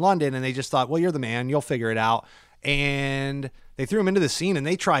Werewolf in London, and they just thought, well, you're the man, you'll figure it out. And they threw him into the scene, and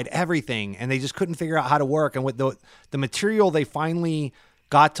they tried everything, and they just couldn't figure out how to work. And with the material they finally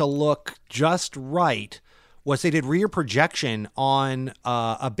got to look just right was they did rear projection on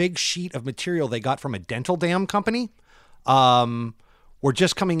a big sheet of material they got from a dental dam company. We're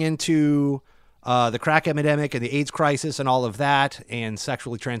just coming into the crack epidemic and the AIDS crisis and all of that, and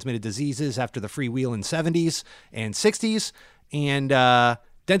sexually transmitted diseases after the freewheeling 70s and 60s. And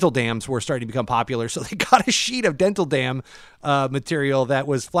dental dams were starting to become popular. So they got a sheet of dental dam material that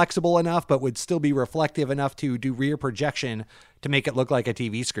was flexible enough but would still be reflective enough to do rear projection to make it look like a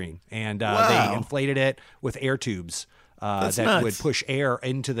TV screen. And they inflated it with air tubes that would push air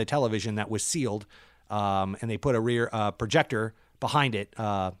into the television that was sealed. And they put a rear projector behind it.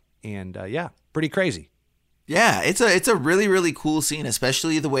 Pretty crazy. Yeah, it's a really, really cool scene,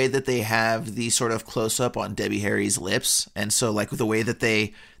 especially the way that they have the sort of close up on Debbie Harry's lips. And so like the way that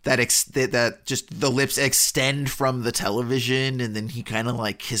that just the lips extend from the television, and then he kind of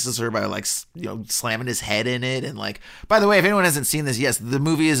like kisses her by like, slamming his head in it. And like, by the way, if anyone hasn't seen this, yes, the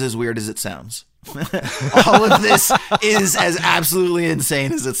movie is as weird as it sounds. All of this is as absolutely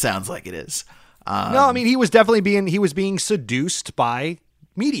insane as it sounds like it is. No, I mean, he was definitely being seduced by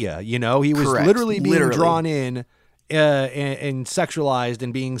media. He was literally being drawn in and sexualized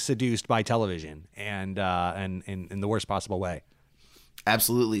and being seduced by television, and in the worst possible way.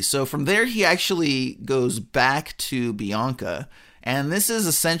 Absolutely. So from there, he actually goes back to Bianca, and this is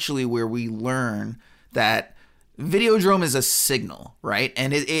essentially where we learn that Videodrome is a signal, right?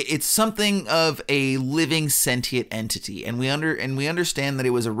 And it's something of a living sentient entity, and we understand that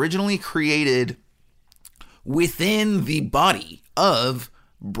it was originally created within the body of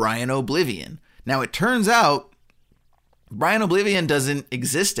Brian Oblivion. Now, it turns out Brian Oblivion doesn't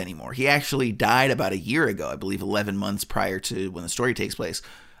exist anymore. He actually died about a year ago, I believe 11 months prior to when the story takes place,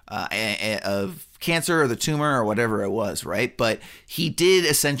 of cancer or the tumor or whatever it was, right? But he did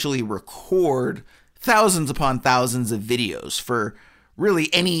essentially record thousands upon thousands of videos for really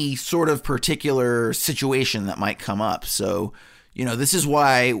any sort of particular situation that might come up. So, this is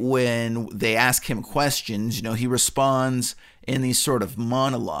why when they ask him questions, he responds in these sort of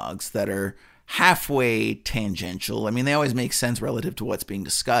monologues that are halfway tangential. I mean, they always make sense relative to what's being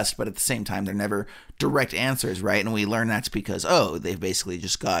discussed, but at the same time, they're never direct answers, right? And we learn that's because, they've basically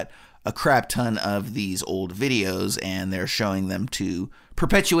just got a crap ton of these old videos, and they're showing them to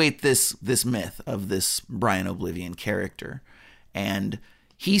perpetuate this myth of this Brian Oblivion character. And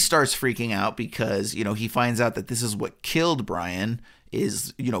he starts freaking out because, he finds out that this is what killed Brian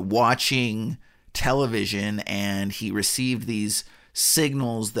is, watching television, and he received these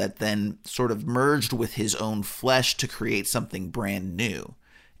signals that then sort of merged with his own flesh to create something brand new.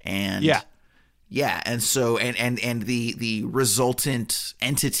 And and so and the resultant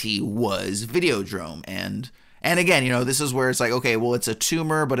entity was Videodrome. And again, this is where it's like, okay, well, it's a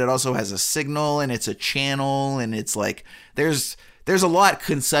tumor, but it also has a signal, and it's a channel, and it's like there's a lot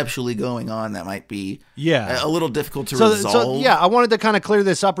conceptually going on that might be a little difficult to resolve. I wanted to kind of clear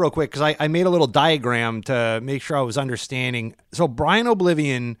this up real quick because I made a little diagram to make sure I was understanding. So Brian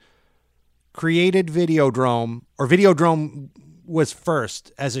Oblivion created Videodrome, or Videodrome was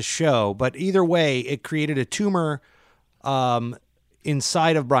first as a show, but either way, it created a tumor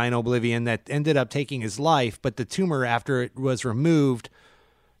inside of Brian Oblivion that ended up taking his life. But the tumor, after it was removed,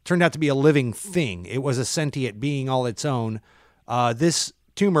 turned out to be a living thing. It was a sentient being all its own. This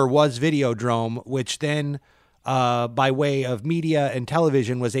tumor was Videodrome, which then, by way of media and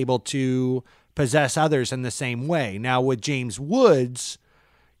television, was able to possess others in the same way. Now, with James Woods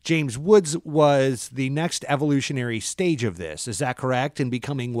was the next evolutionary stage of this. Is that correct? In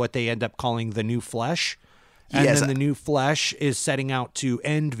becoming what they end up calling the New Flesh. And then the New Flesh is setting out to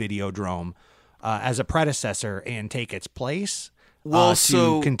end Videodrome as a predecessor and take its place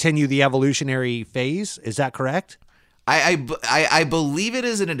to continue the evolutionary phase. Is that correct? I believe it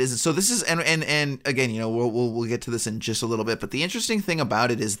is, and it isn't. So this is, and again, we'll get to this in just a little bit. But the interesting thing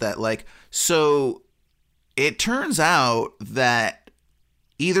about it is that, so it turns out that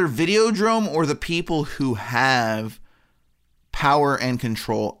either Videodrome or the people who have power and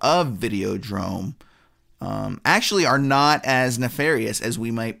control of Videodrome actually are not as nefarious as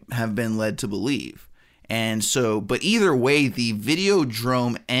we might have been led to believe. And so, but either way, the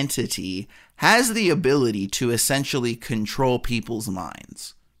Videodrome entity has the ability to essentially control people's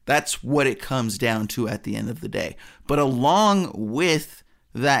minds. That's what it comes down to at the end of the day. But along with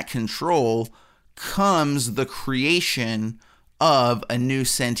that control comes the creation of a new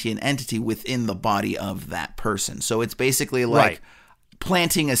sentient entity within the body of that person. So it's basically like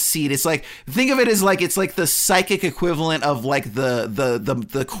planting a seed. It's like, think of it as like, it's like the psychic equivalent of like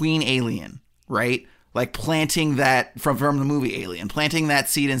the Queen Alien, right? Like planting that from the movie Alien, planting that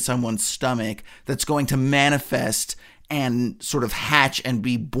seed in someone's stomach that's going to manifest and sort of hatch and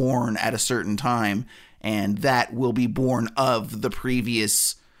be born at a certain time. And that will be born of the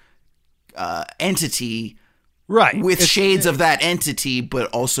previous entity Right. With shades of that entity, but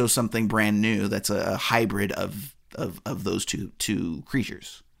also something brand new that's a hybrid of those two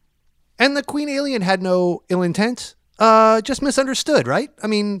creatures. And the Queen Alien had no ill intent, just misunderstood, right? I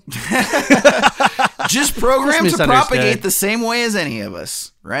mean... just programmed to propagate the same way as any of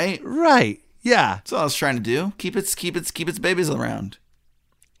us, right? Right, yeah. That's all I was trying to do. Keep its babies around.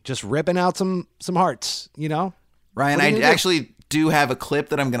 Just ripping out some hearts, you know? Ryan, I actually do have a clip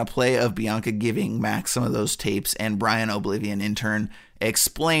that I'm going to play of Bianca giving Max some of those tapes and Brian Oblivion, in turn,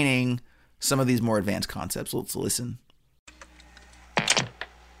 explaining some of these more advanced concepts. Let's listen.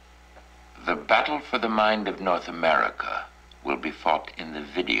 The battle for the mind of North America will be fought in the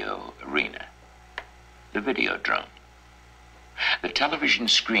video arena, the Videodrome. The television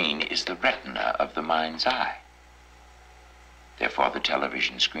screen is the retina of the mind's eye. Therefore, the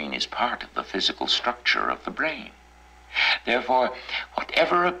television screen is part of the physical structure of the brain. Therefore,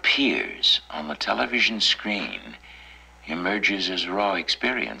 whatever appears on the television screen emerges as raw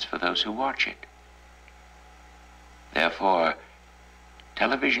experience for those who watch it. Therefore,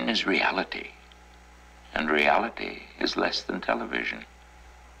 television is reality, and reality is less than television.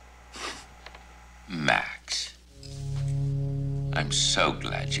 Max, I'm so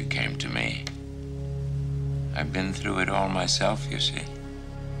glad you came to me. I've been through it all myself, you see.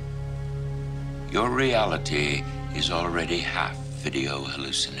 Your reality is already half video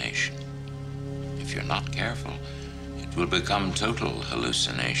hallucination. If you're not careful, it will become total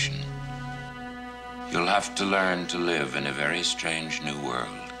hallucination. You'll have to learn to live in a very strange new world.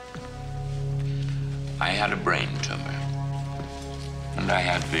 I had a brain tumor, and I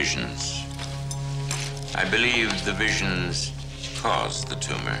had visions. I believe the visions caused the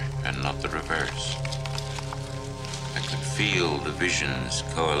tumor and not the reverse. I could feel the visions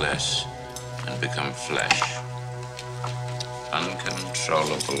coalesce and become flesh.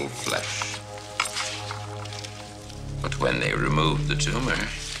 Uncontrollable flesh. But when they removed the tumor,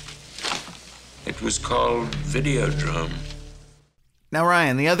 it was called Videodrome. Now,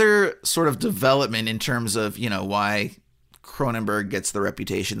 Ryan, the other sort of development in terms of, why Cronenberg gets the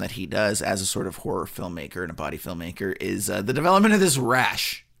reputation that he does as a sort of horror filmmaker and a body filmmaker is the development of this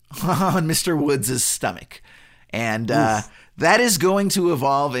rash on Mr. Woods' stomach. And that is going to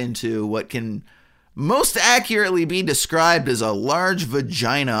evolve into what can most accurately be described as a large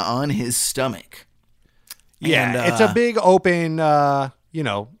vagina on his stomach. Yeah, and, it's a big open,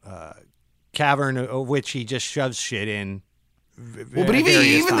 cavern of which he just shoves shit in. Well, but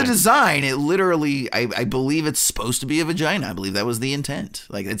even the design, it literally, I believe it's supposed to be a vagina. I believe that was the intent.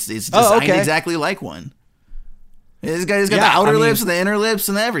 Like it's designed exactly like one. He's got the outer lips and the inner lips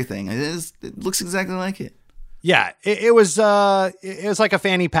and everything. It looks exactly like it. Yeah, it was like a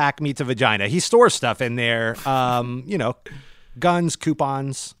fanny pack meets a vagina. He stores stuff in there, guns,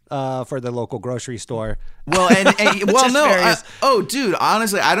 coupons for the local grocery store. Well, dude,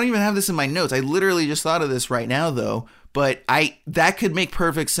 honestly, I don't even have this in my notes. I literally just thought of this right now, though. But that could make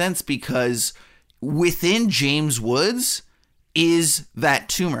perfect sense because within James Woods is that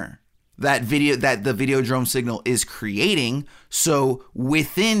tumor, that the Videodrome signal is creating. So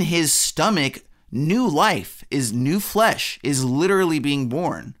within his stomach, new life new flesh is literally being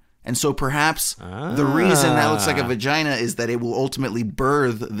born. And so perhaps the reason that looks like a vagina is that it will ultimately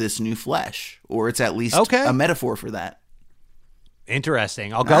birth this new flesh, or it's at least a metaphor for that.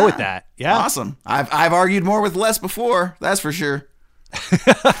 Interesting. I'll go with that. Yeah. Awesome. I've argued more with less before. That's for sure.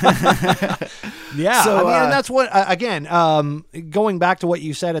 Yeah. So, and that's what, again, going back to what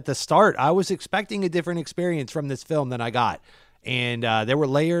you said at the start, I was expecting a different experience from this film than I got. And there were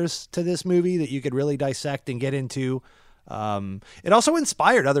layers to this movie that you could really dissect and get into. It also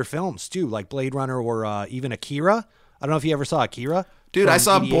inspired other films too, like Blade Runner or even Akira. I don't know if you ever saw Akira. Dude, I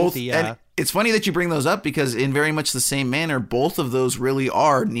saw both. And it's funny that you bring those up because in very much the same manner, both of those really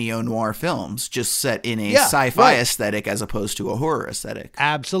are neo-noir films, just set in a sci-fi aesthetic as opposed to a horror aesthetic.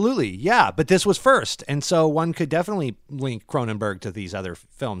 Absolutely. Yeah. But this was first. And so one could definitely link Cronenberg to these other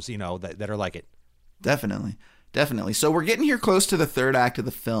films, that are like it. Definitely. So we're getting here close to the third act of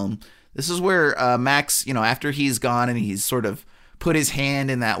the film. This is where Max, after he's gone and he's sort of put his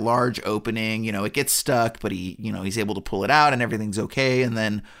hand in that large opening, it gets stuck, but he's able to pull it out and everything's okay. And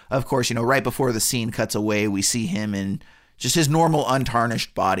then, of course, right before the scene cuts away, we see him in just his normal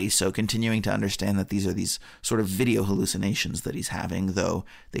untarnished body. So continuing to understand that these are these sort of video hallucinations that he's having, though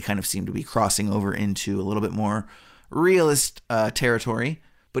they kind of seem to be crossing over into a little bit more realist territory.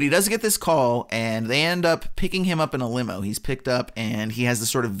 But he does get this call, and they end up picking him up in a limo. He's picked up, and he has this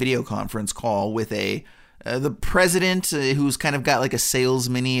sort of video conference call with the president, who's kind of got like a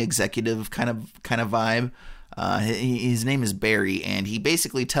salesman-y executive kind of vibe. His name is Barry, and he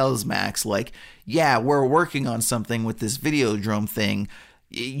basically tells Max, like, yeah, we're working on something with this Videodrome thing.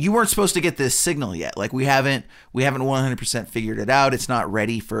 You weren't supposed to get this signal yet. Like, we haven't 100% figured it out. It's not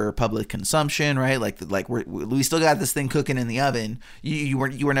ready for public consumption, right? Like we still got this thing cooking in the oven. You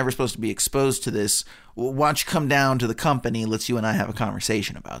were never supposed to be exposed to this. Why don't you come down to the company? Let's you and I have a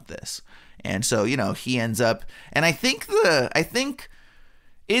conversation about this. And so, he ends up, and I think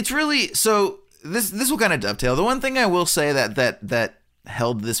it's really, so this will kind of dovetail. The one thing I will say that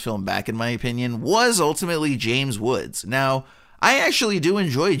held this film back, in my opinion, was ultimately James Woods. Now, I actually do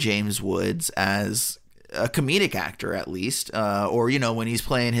enjoy James Woods as a comedic actor, at least, or when he's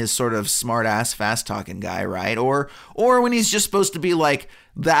playing his sort of smart-ass, fast-talking guy, right? Or when he's just supposed to be like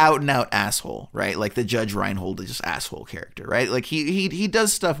the out-and-out asshole, right? Like the Judge Reinhold just asshole character, right? Like he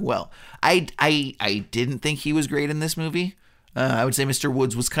does stuff well. I didn't think he was great in this movie. I would say Mr.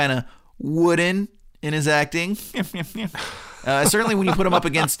 Woods was kind of wooden in his acting. Certainly when you put him up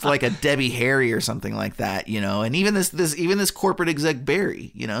against like a Debbie Harry or something like that, and even this corporate exec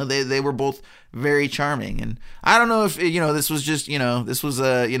Barry, they were both very charming. And I don't know if, this was just, this was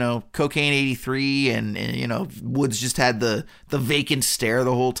Cocaine 83 and Woods just had the vacant stare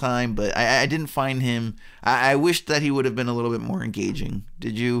the whole time, but I didn't find him, I wished that he would have been a little bit more engaging.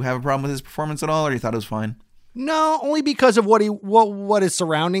 Did you have a problem with his performance at all, or you thought it was fine? No, only because of what his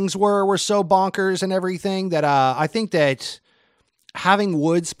surroundings were so bonkers and everything that I think that having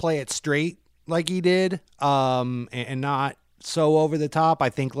Woods play it straight like he did, and not so over the top, I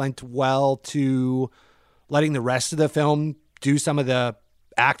think lent well to letting the rest of the film do some of the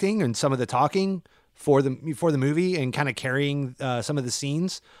acting and some of the talking for the movie and kind of carrying some of the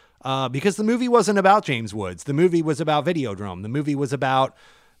scenes. Because the movie wasn't about James Woods. The movie was about Videodrome. The movie was about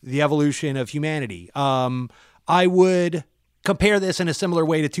the evolution of humanity. I would compare this in a similar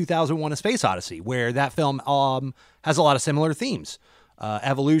way to 2001: A Space Odyssey, where that film has a lot of similar themes.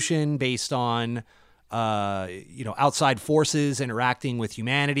 Evolution based on, outside forces interacting with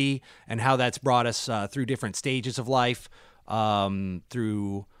humanity and how that's brought us through different stages of life,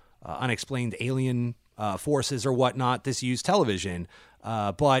 through unexplained alien forces or whatnot. This used television.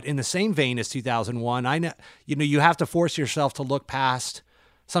 But in the same vein as 2001, you have to force yourself to look past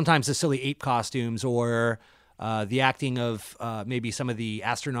sometimes the silly ape costumes or the acting of maybe some of the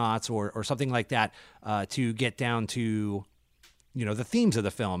astronauts or something like that to get down to, the themes of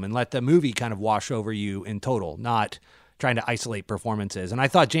the film and let the movie kind of wash over you in total, not trying to isolate performances. And I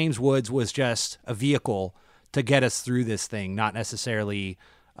thought James Woods was just a vehicle to get us through this thing, not necessarily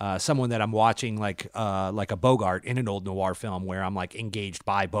someone that I'm watching like a Bogart in an old noir film where I'm like engaged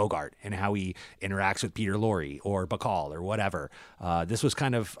by Bogart and how he interacts with Peter Lorre or Bacall or whatever. This was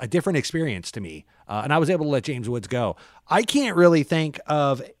kind of a different experience to me, and I was able to let James Woods go. I can't really think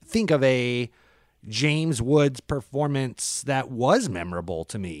of a James Woods performance that was memorable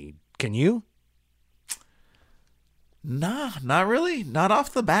to me. Can you? Nah, not really. Not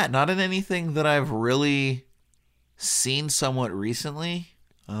off the bat. Not in anything that I've really seen somewhat recently.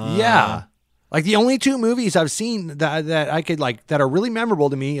 Yeah. Like the only two movies I've seen that I could that are really memorable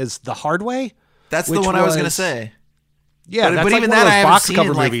to me is The Hard Way. That's the one I was going to say. Yeah, but like even one that of those I haven't box seen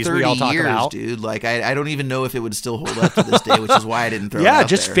cover in like movies 30 we all talk years, about. dude. Like I don't even know if it would still hold up to this day, which is why I didn't throw it out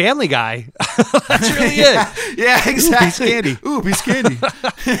just there. Family Guy. That's really it. Yeah, exactly. Ooh, piece candy.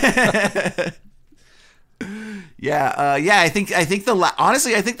 I think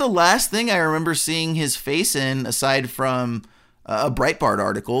honestly, I think the last thing I remember seeing his face in, aside from a Breitbart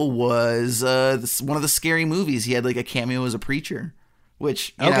article, was one of the Scary Movies. He had like a cameo as a preacher,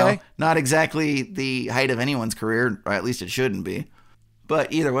 which you know, not exactly the height of anyone's career, or at least it shouldn't be.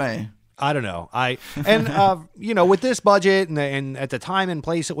 But either way, I don't know. With this budget and at the time and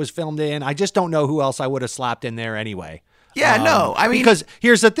place it was filmed in, I just don't know who else I would have slapped in there anyway. Yeah, no, I mean, because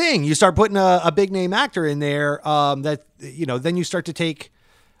here's the thing: you start putting a big name actor in there, then you start to take.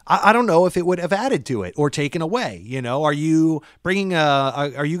 I don't know if it would have added to it or taken away. Are you bringing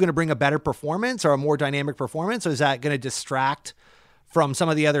are you going to bring a better performance or a more dynamic performance? Or is that going to distract from some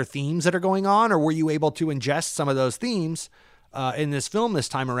of the other themes that are going on? Or were you able to ingest some of those themes in this film this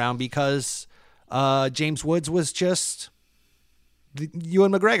time around? Because James Woods was just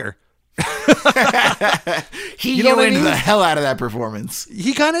Ewan McGregor. He Ewaned the hell out of that performance.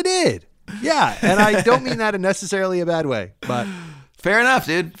 He kind of did. Yeah. And I don't mean that in necessarily a bad way, but fair enough,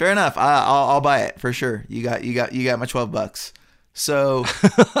 dude. Fair enough. I'll buy it for sure. You got my $12. So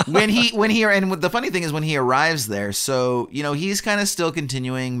when he and the funny thing is when he arrives there, so he's kind of still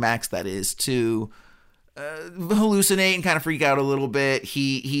continuing, Max that is, to hallucinate and kind of freak out a little bit.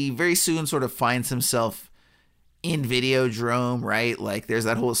 He very soon sort of finds himself in Videodrome, right? Like there's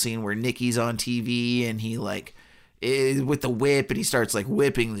that whole scene where Nicky's on TV and he like is with the whip and he starts like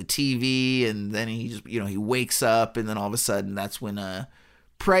whipping the TV, and then he just, he wakes up, and then all of a sudden that's when the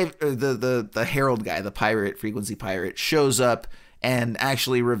Herald guy, the pirate, frequency pirate, shows up and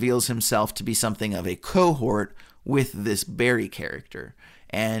actually reveals himself to be something of a cohort with this Barry character.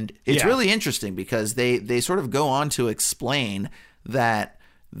 And it's really interesting because they sort of go on to explain that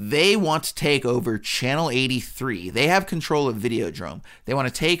they want to take over Channel 83. They have control of Videodrome. They want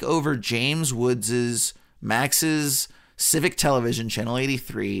to take over James Woods' Max's Civic Television, Channel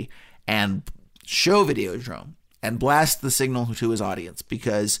 83, and show Videodrome and blast the signal to his audience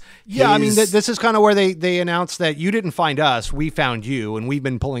because this is kind of where they announced that you didn't find us, we found you, and we've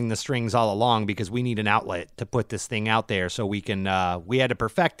been pulling the strings all along because we need an outlet to put this thing out there so we can we had to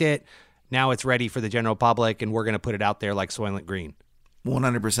perfect it. Now it's ready for the general public, and we're going to put it out there like Soylent Green.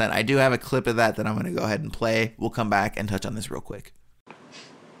 100%. I do have a clip of that I'm going to go ahead and play. We'll come back and touch on this real quick.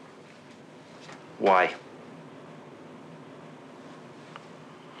 Why?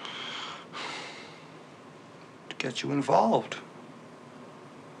 Get you involved.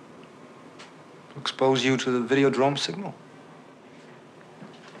 To expose you to the Videodrome signal.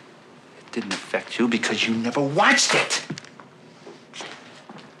 It didn't affect you because you never watched it.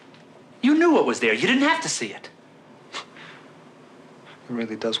 You knew what was there. You didn't have to see it. It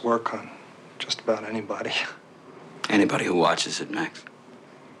really does work on just about anybody. Anybody who watches it, Max.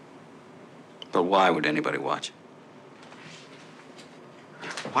 But why would anybody watch it?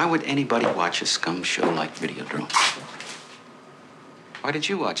 Why would anybody watch a scum show like Videodrome? Why did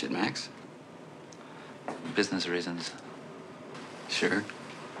you watch it, Max? Business reasons. Sure.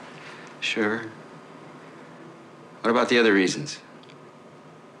 What about the other reasons?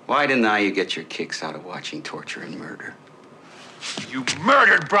 Why deny you get your kicks out of watching torture and murder? You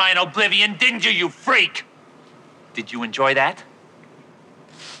murdered Brian Oblivion, didn't you freak? Did you enjoy that?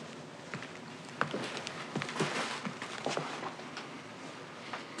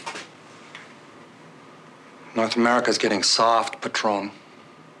 North America's getting soft, Patron,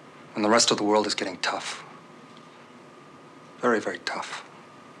 and the rest of the world is getting tough. Very, very tough.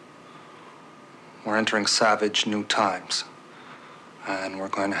 We're entering savage new times, and we're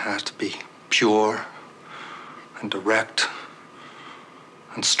going to have to be pure and direct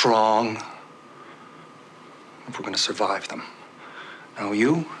and strong if we're going to survive them. Now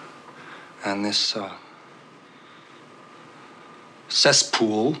you and this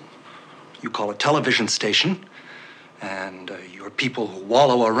cesspool you call a television station, and your people who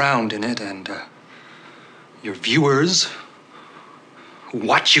wallow around in it, and your viewers who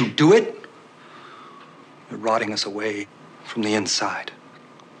watch you do it, you're rotting us away from the inside.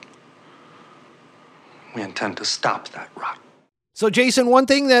 We intend to stop that rot. So, Jason, one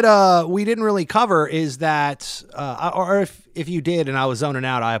thing that we didn't really cover is that, or if you did and I was zoning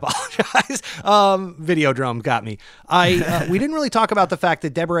out, I apologize. Videodrome got me. We didn't really talk about the fact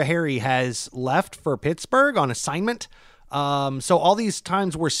that Deborah Harry has left for Pittsburgh on assignment. So all these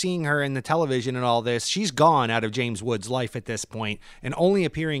times we're seeing her in the television and all this, she's gone out of James Woods' life at this point and only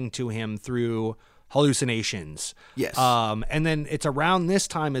appearing to him through hallucinations. Yes. And then it's around this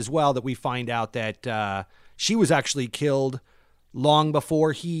time as well that we find out that she was actually killed long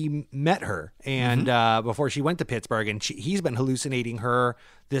before he met her and before she went to Pittsburgh, and he's been hallucinating her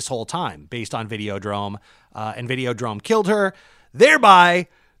this whole time based on Videodrome, and Videodrome killed her, thereby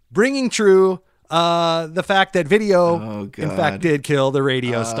bringing true the fact that Video, in fact, did kill the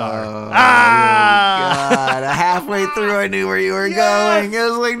radio star. God. Halfway through, I knew where you were going. I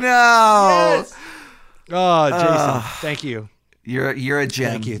was like, no. Yes. Oh, Jason, thank you. You're a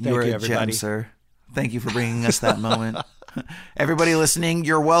gem. Thank you, You're a everybody. gem, sir. Thank you for bringing us that moment. Everybody listening,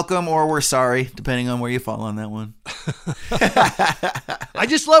 you're welcome or we're sorry, depending on where you fall on that one. I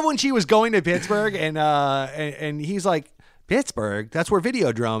just love when she was going to Pittsburgh and he's like, Pittsburgh, that's where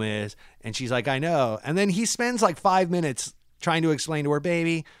Videodrome is. And she's like, I know. And then he spends like 5 minutes trying to explain to her,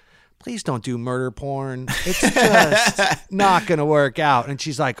 baby, please don't do murder porn. It's just not going to work out. And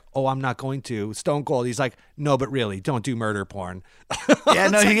she's like, oh, I'm not going to. Stone Cold. He's like, no, but really, don't do murder porn. Yeah,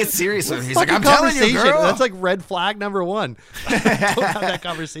 no, he gets serious with her. He's like, I'm telling you, girl. That's like red flag number one. Don't have that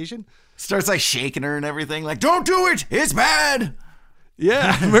conversation. Starts like shaking her and everything. Like, don't do it. It's bad.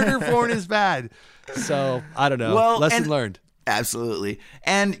 Yeah, murder porn is bad. So, I don't know. Well, Lesson learned. Absolutely.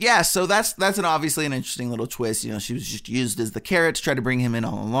 And yeah, so that's obviously an interesting little twist. You know, she was just used as the carrot to try to bring him in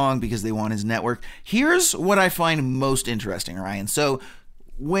all along because they want his network. Here's what I find most interesting, Ryan. So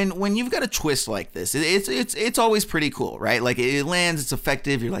when you've got a twist like this, it's always pretty cool, right? Like it lands, it's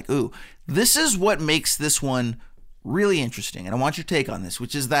effective. You're like, ooh, this is what makes this one really interesting. And I want your take on this,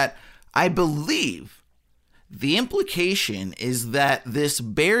 which is that I believe the implication is that this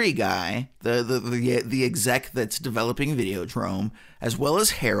Barry guy, the exec that's developing Videodrome, as well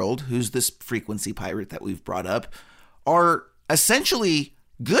as Harold, who's this frequency pirate that we've brought up, are essentially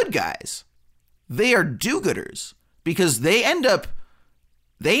good guys. They are do-gooders because they end up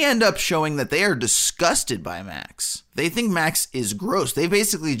showing that they are disgusted by Max. They think Max is gross. They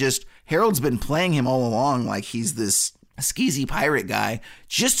basically Harold's been playing him all along like he's this skeezy pirate guy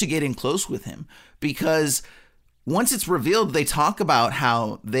just to get in close with him, because once it's revealed, they talk about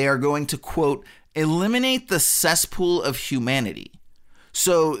how they are going to, quote, eliminate the cesspool of humanity.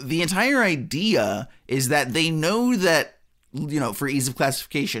 So the entire idea is that they know that, for ease of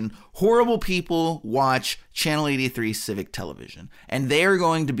classification, horrible people watch Channel 83 Civic Television, and they are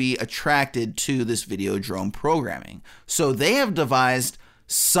going to be attracted to this Videodrome programming. So they have devised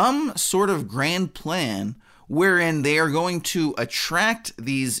some sort of grand plan wherein they are going to attract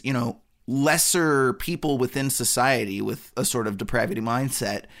these, lesser people within society with a sort of depravity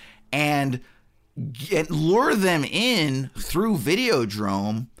mindset and lure them in through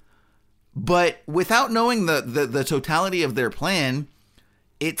Videodrome. But without knowing the totality of their plan,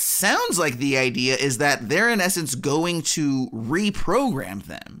 it sounds like the idea is that they're in essence going to reprogram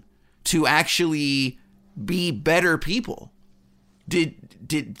them to actually be better people.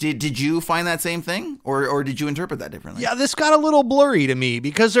 Did you find that same thing, or did you interpret that differently? Yeah, this got a little blurry to me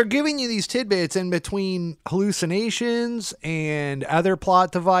because they're giving you these tidbits in between hallucinations and other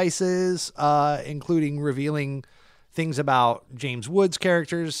plot devices, including revealing things about James Woods'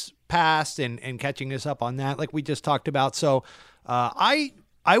 character's past and catching us up on that, like we just talked about. So I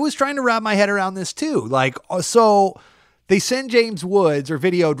was trying to wrap my head around this too. So they send James Woods, or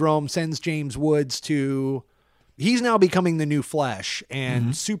Videodrome sends James Woods to... He's now becoming the new Flesh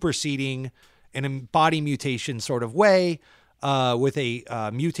and superseding in a body mutation sort of way with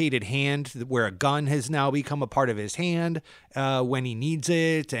a mutated hand where a gun has now become a part of his hand when he needs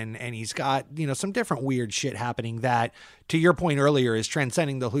it. And he's got, some different weird shit happening that, to your point earlier, is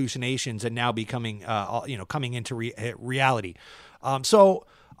transcending the hallucinations and now becoming, coming into reality. So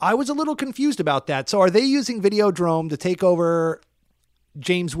I was a little confused about that. So are they using Videodrome to take over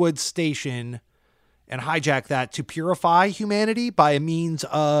James Woods' station and hijack that to purify humanity by a means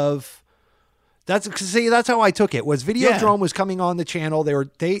of... That's how I took it. Was Videodrome was coming on the channel.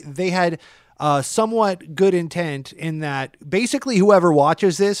 They had somewhat good intent in that basically whoever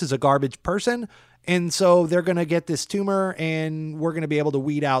watches this is a garbage person, and so they're going to get this tumor, and we're going to be able to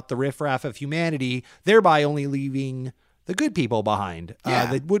weed out the riffraff of humanity, thereby only leaving the good people behind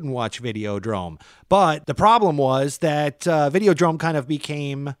that wouldn't watch Videodrome. But the problem was that Videodrome kind of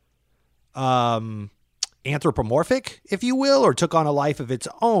became anthropomorphic, if you will, or took on a life of its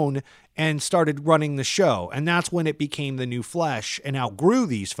own and started running the show. And that's when it became the new Flesh and outgrew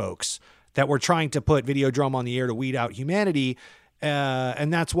these folks that were trying to put Videodrome on the air to weed out humanity.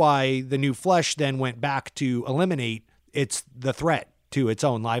 And that's why the new Flesh then went back to eliminate the threat to its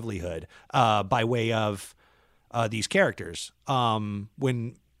own livelihood by way of these characters.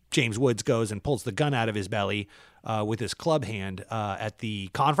 When James Woods goes and pulls the gun out of his belly with his club hand at the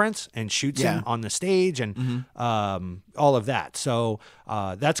conference and shoots him on the stage and all of that. So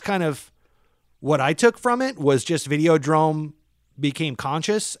that's kind of what I took from it, was just Videodrome became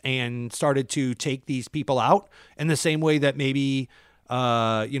conscious and started to take these people out in the same way that maybe,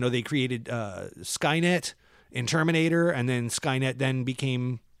 they created Skynet in Terminator, and then Skynet then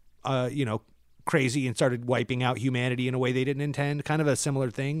became, crazy and started wiping out humanity in a way they didn't intend. Kind of a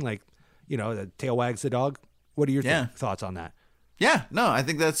similar thing, like, the tail wags the dog. What are your thoughts on that? Yeah, no, I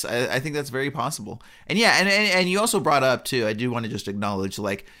think that's very possible. And and you also brought up too, I do want to just acknowledge,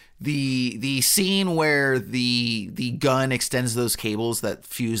 like, the scene where the gun extends those cables that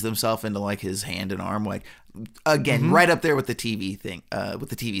fuse themselves into like his hand and arm, like, again, right up there with the TV thing, with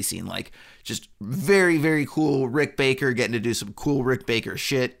the TV scene, like, just very, very cool. Rick Baker getting to do some cool Rick Baker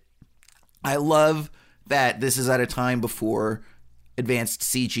shit. I love that this is at a time before advanced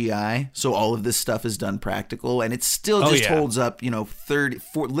CGI, so all of this stuff is done practical, and it still just holds up,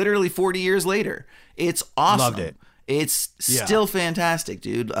 literally 40 years later. It's awesome. Loved it. It's still fantastic,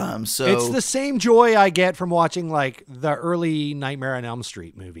 dude. So it's the same joy I get from watching like the early Nightmare on Elm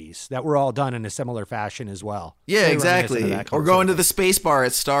Street movies that were all done in a similar fashion as well. Yeah, exactly. Or going to the space bar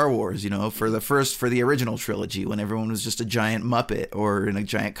at Star Wars, for the original trilogy, when everyone was just a giant Muppet or in a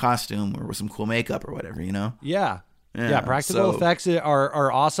giant costume or with some cool makeup or whatever, Yeah, practical effects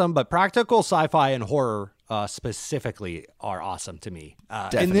are awesome, but practical sci-fi and horror specifically are awesome to me.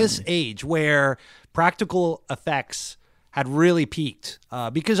 In this age where practical effects had really peaked,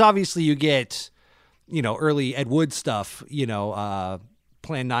 because obviously you get, early Ed Wood stuff,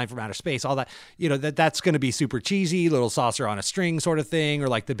 Plan 9 from Outer Space, all that, that's going to be super cheesy, little saucer on a string sort of thing, or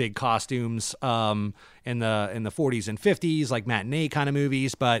like the big costumes in the 40s and 50s, like matinee kind of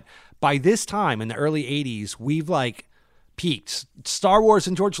movies. But by this time in the early 80s, we've like peaked. Star Wars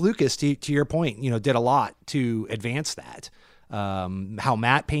and George Lucas, to your point, did a lot to advance that. How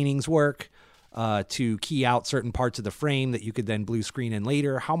matte paintings work, to key out certain parts of the frame that you could then blue screen in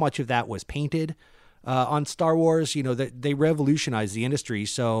later. How much of that was painted on Star Wars? They revolutionized the industry.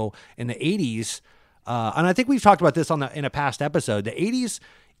 So in the 80s, and I think we've talked about this in a past episode, the 80s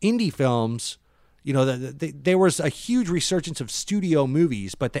indie films, there was a huge resurgence of studio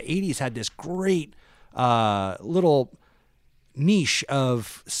movies, but the 80s had this great little niche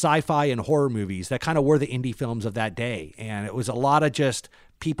of sci-fi and horror movies that kind of were the indie films of that day. And it was a lot of just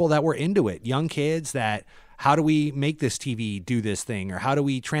people that were into it, young kids that, how do we make this TV do this thing? Or how do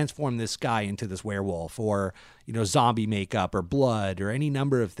we transform this guy into this werewolf, or, zombie makeup or blood or any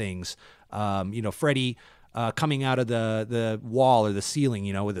number of things. Freddy coming out of the wall or the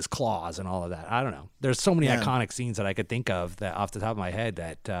ceiling, with his claws and all of that. I don't know. There's so many iconic scenes that I could think of that off the top of my head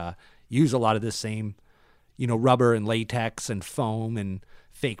that use a lot of this same, rubber and latex and foam and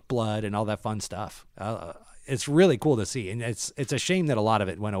fake blood and all that fun stuff. It's really cool to see. And it's a shame that a lot of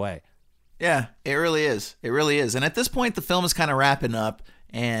it went away. Yeah, it really is. It really is. And at this point, the film is kind of wrapping up,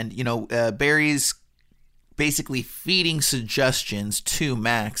 and, Barry's basically feeding suggestions to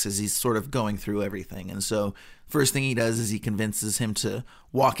Max as he's sort of going through everything. And so first thing he does is he convinces him to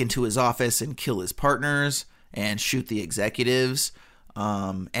walk into his office and kill his partners and shoot the executives.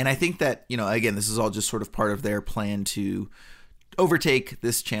 And I think that, again, this is all just sort of part of their plan to overtake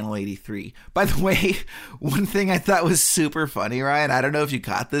this Channel 83. By the way, one thing I thought was super funny, Ryan, I don't know if you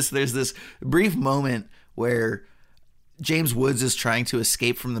caught this. There's this brief moment where James Woods is trying to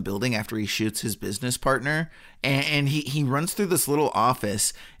escape from the building after he shoots his business partner, and he runs through this little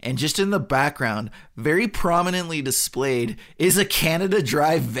office, and just in the background, very prominently displayed, is a Canada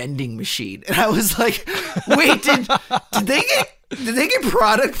Dry vending machine. And I was like, wait, did they get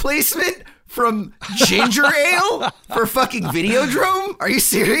product placement from ginger ale for fucking Videodrome? Are you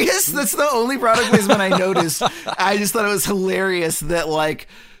serious? That's the only product placement I noticed. I just thought it was hilarious that, like,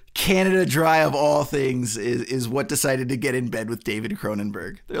 Canada Dry of all things is what decided to get in bed with David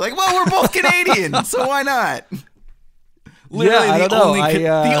Cronenberg. They're like, well, we're both Canadian, so why not? Literally,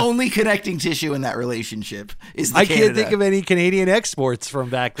 the only connecting tissue in that relationship is the I Canada. Can't think of any Canadian exports from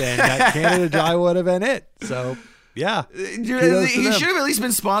back then. That Canada Dry would have been it. So, yeah. He should have at least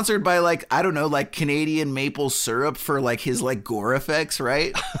been sponsored by, like, I don't know, like Canadian maple syrup for, like, his, like, gore effects,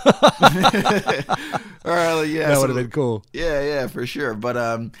 right? That would have been cool. Yeah, for sure. But,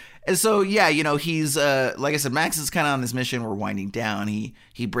 and so, yeah, he's, like I said, Max is kind of on this mission. We're winding down.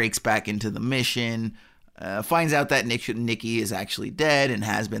 He breaks back into the mission, finds out that Nikki is actually dead and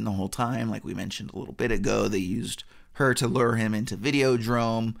has been the whole time. Like we mentioned a little bit ago, they used her to lure him into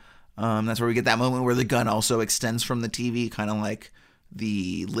Videodrome. That's where we get that moment where the gun also extends from the TV, kind of like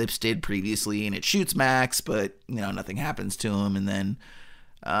the Lips did previously, and it shoots Max, but, nothing happens to him. And then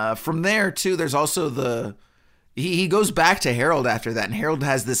from there, too, there's also he goes back to Harold after that, and Harold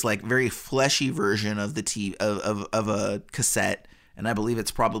has this, like, very fleshy version of the of a cassette, and I believe it's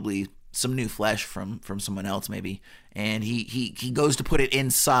probably some new flesh from someone else, maybe. And he goes to put it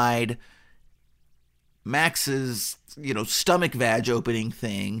inside Max's, stomach vag opening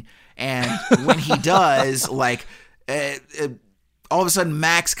thing. And when he does, like, all of a sudden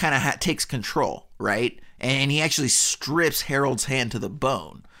Max kind of takes control, right? And he actually strips Harold's hand to the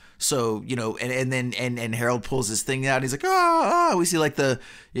bone. So, and then Harold pulls his thing out. And he's like, we see like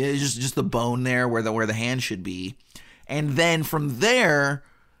just the bone there where the hand should be. And then from there,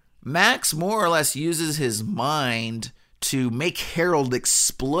 Max more or less uses his mind to make Harold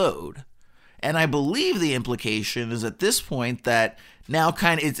explode. And I believe the implication is at this point that now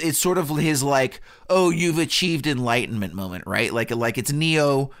kind of it's sort of his, like, oh, you've achieved enlightenment moment, right? Like it's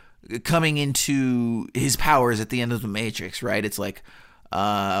Neo coming into his powers at the end of the Matrix, right? It's like,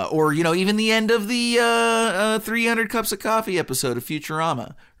 or, even the end of the 300 Cups of Coffee episode of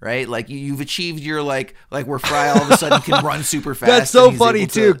Futurama, right? Like you've achieved your, like where Fry all of a sudden can run super fast. That's so funny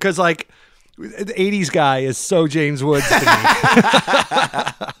too, because, like, the 80s guy is so James Woods to me.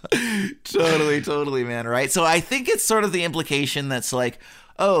 Totally, man, right? So I think it's sort of the implication that's like,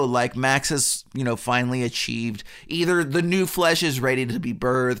 oh, like Max has, finally achieved, either the new flesh is ready to be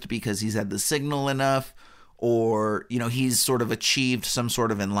birthed because he's had the signal enough, or, he's sort of achieved some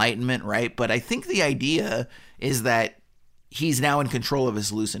sort of enlightenment, right? But I think the idea is that he's now in control of his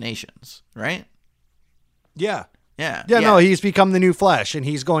hallucinations, right? Yeah. Yeah. No, he's become the new Flesh, and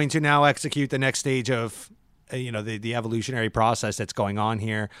he's going to now execute the next stage of the evolutionary process that's going on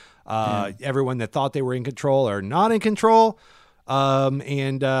here. Everyone that thought they were in control are not in control. That's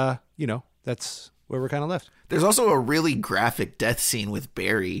where we're kind of left. There's also a really graphic death scene with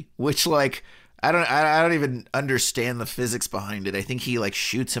Barry, which like I don't even understand the physics behind it. I think he like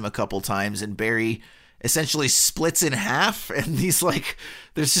shoots him a couple times and Barry essentially splits in half, and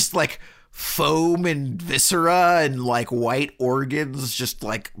there's just like foam and viscera and like white organs just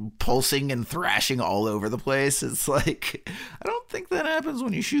like pulsing and thrashing all over the place. It's like, I don't think that happens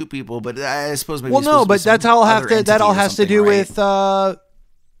when you shoot people, but I suppose maybe. Well, no, but that all has to do with.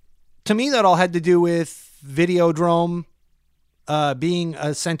 To me, that all had to do with Videodrome being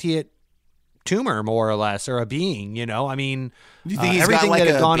a sentient tumor, more or less, or a being. I mean, do you think he's got like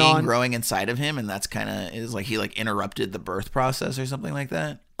a being growing inside of him, and that's kind of is like he like interrupted the birth process or something like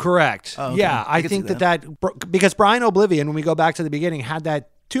that? Correct. Oh, okay. Yeah, I think that because Brian Oblivion, when we go back to the beginning, had that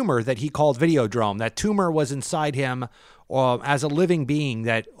tumor that he called Videodrome. That tumor was inside him as a living being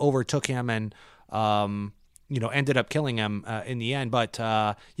that overtook him and ended up killing him in the end. But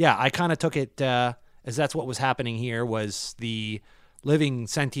I kind of took it as that's what was happening here, was the living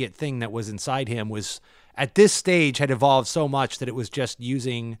sentient thing that was inside him was at this stage had evolved so much that it was just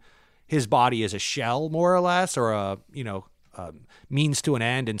using his body as a shell, more or less, or a means to an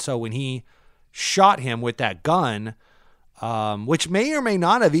end. And so when he shot him with that gun, which may or may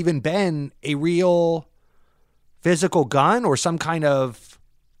not have even been a real physical gun or some kind of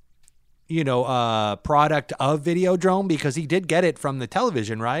product of Videodrome, because he did get it from the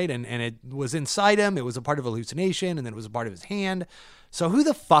television, right? And it was inside him. It was a part of hallucination, and then it was a part of his hand. So who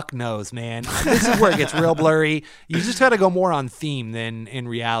the fuck knows, man? This is where it gets real blurry. You just got to go more on theme than in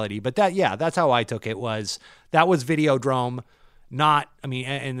reality. But that's how I took it. That was Videodrome,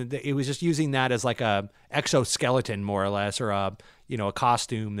 and it was just using that as like a exoskeleton, more or less, or a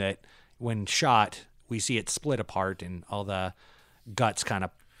costume that when shot, we see it split apart and all the guts kind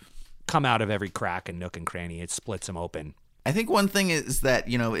of come out of every crack and nook and cranny. It splits them open. I think one thing is that,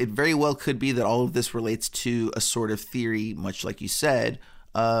 it very well could be that all of this relates to a sort of theory, much like you said,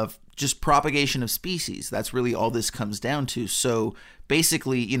 of just propagation of species. That's really all this comes down to. So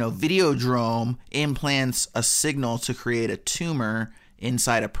basically, Videodrome implants a signal to create a tumor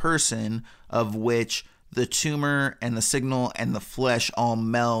inside a person, of which the tumor and the signal and the flesh all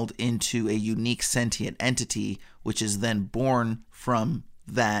meld into a unique sentient entity, which is then born from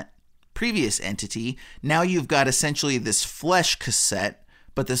that previous entity. Now you've got essentially this flesh cassette,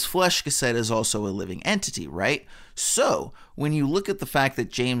 but this flesh cassette is also a living entity, right? So when you look at the fact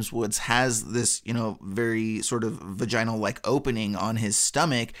that James Woods has this, very sort of vaginal-like opening on his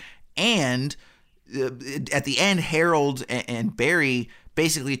stomach, and at the end, Harold and Barry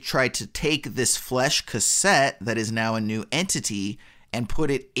basically tried to take this flesh cassette that is now a new entity and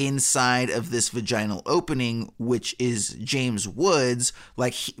put it inside of this vaginal opening, which is James Woods.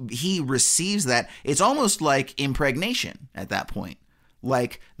 Like he receives that. It's almost like impregnation at that point.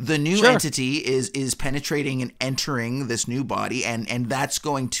 Like the new entity is penetrating and entering this new body, and that's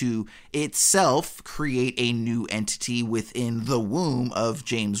going to itself create a new entity within the womb of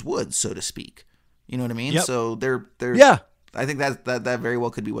James Woods, so to speak. You know what I mean? Yep. So they're I think that very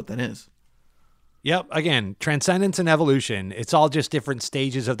well could be what that is. Yep. Again, transcendence and evolution. It's all just different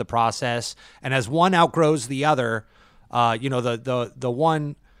stages of the process. And as one outgrows the other, the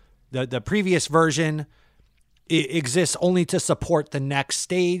previous version exists only to support the next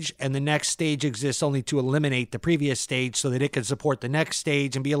stage, and the next stage exists only to eliminate the previous stage so that it can support the next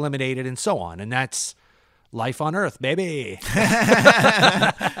stage and be eliminated, and so on. And that's life on Earth, baby.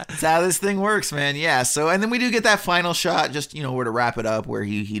 That's how this thing works, man. Yeah. So, and then we do get that final shot, just, where to wrap it up, where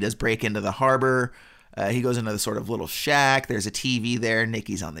he does break into the harbor. He goes into the sort of little shack. There's a TV there.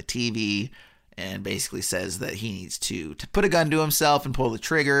 Nikki's on the TV and basically says that he needs to put a gun to himself and pull the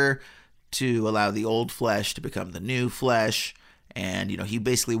trigger to allow the old flesh to become the new flesh. And, he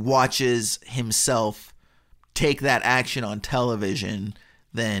basically watches himself take that action on television,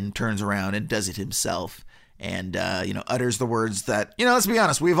 then turns around and does it himself. And, utters the words that, let's be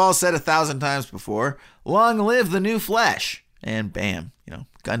honest, we've all said 1,000 times before: long live the new flesh. And bam,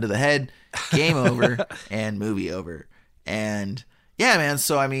 gun to the head, game over, and movie over. And yeah, man.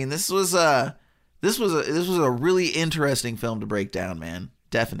 So, I mean, this was a really interesting film to break down, man.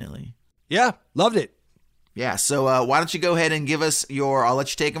 Definitely. Yeah. Loved it. Yeah. So why don't you go ahead and give us I'll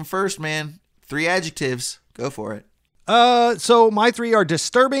let you take them first, man. 3 adjectives. Go for it. So my 3 are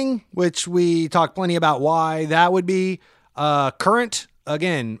disturbing, which we talked plenty about why that would be. Current,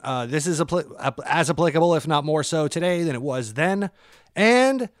 again, this is as applicable, if not more so today than it was then.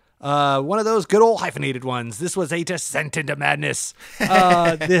 And one of those good old hyphenated ones. This was a descent into madness.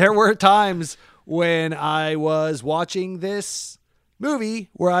 There were times when I was watching this movie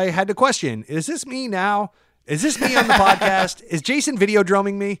where I had to question, is this me now? Is this me on the podcast? Is Jason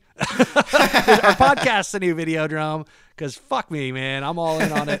videodroming me? Our podcast's the new Videodrome, because fuck me, man. I'm all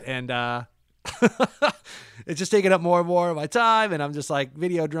in on it, and it's just taking up more and more of my time, and I'm just like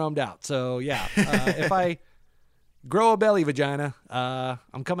Videodromed out. So yeah, if I grow a belly vagina,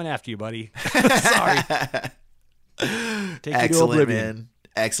 I'm coming after you, buddy. Sorry. Take Excellent, you to oblivion. man.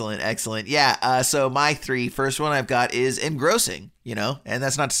 Excellent. Yeah. So my first one I've got is engrossing, and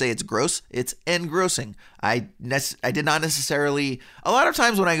that's not to say it's gross. It's engrossing. I did not necessarily, a lot of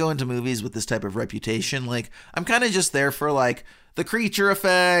times when I go into movies with this type of reputation, like I'm kind of just there for like the creature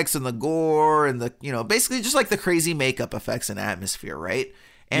effects and the gore and the, basically just like the crazy makeup effects and atmosphere. Right.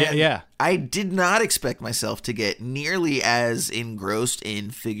 And yeah. I did not expect myself to get nearly as engrossed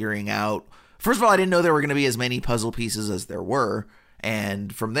in figuring out, first of all, I didn't know there were going to be as many puzzle pieces as there were.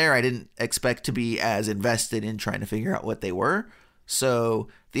 And from there, I didn't expect to be as invested in trying to figure out what they were. So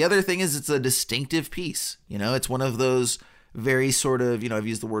the other thing is it's a distinctive piece. It's one of those very sort of, I've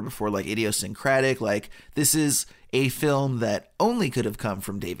used the word before, like idiosyncratic. Like this is a film that only could have come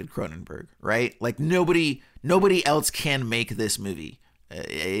from David Cronenberg, right? Like nobody else can make this movie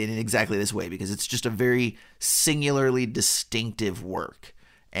in exactly this way, because it's just a very singularly distinctive work.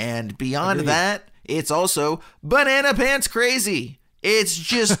 And beyond that, it's also banana pants crazy. It's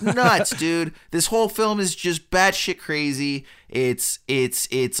just nuts, dude. This whole film is just batshit crazy. It's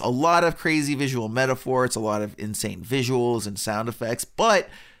a lot of crazy visual metaphor. It's a lot of insane visuals and sound effects. But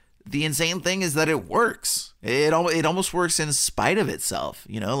the insane thing is that it works. It almost works in spite of itself.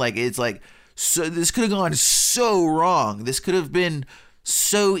 Like it's like, so this could have gone so wrong. This could have been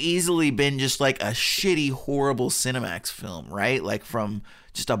so easily been just like a shitty, horrible Cinemax film, right? Like from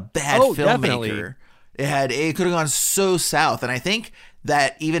just a bad filmmaker. Definitely. It could have gone so south, and I think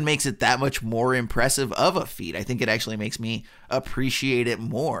that even makes it that much more impressive of a feat. I think it actually makes me appreciate it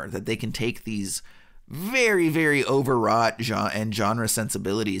more, that they can take these very, very overwrought genre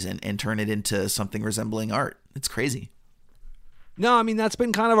sensibilities and turn it into something resembling art. It's crazy. No, I mean, that's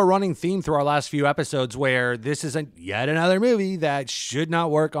been kind of a running theme through our last few episodes, where this isn't yet another movie that should not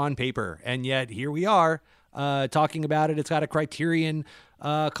work on paper. And yet here we are talking about it. It's got a Criterion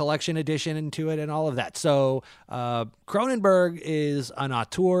collection edition into it and all of that. So Cronenberg is an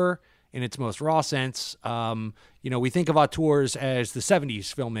auteur in its most raw sense. We think of auteurs as the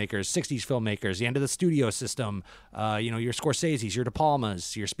 70s filmmakers, 60s filmmakers, the end of the studio system, your Scorseses, your De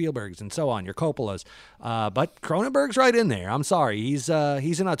Palmas, your Spielbergs, and so on, your Coppolas. But Cronenberg's right in there. I'm sorry. He's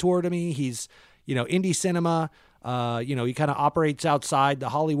an auteur to me. He's, indie cinema. He kind of operates outside the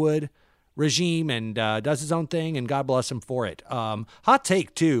Hollywood regime and does his own thing, and God bless him for it. Hot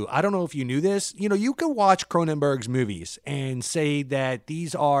take too. I don't know if you knew this. You can watch Cronenberg's movies and say that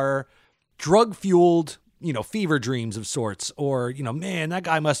these are drug-fueled, fever dreams of sorts, or, man, that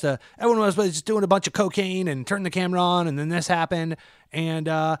guy everyone was just doing a bunch of cocaine and turned the camera on and then this happened. And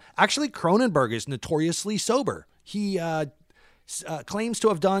actually Cronenberg is notoriously sober. He claims to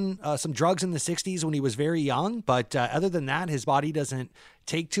have done some drugs in the 60s when he was very young, but other than that, his body doesn't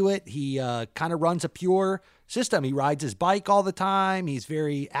take to it. He kind of runs a pure system. He rides his bike all the time. He's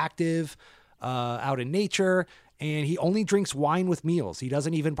very active out in nature, and he only drinks wine with meals. He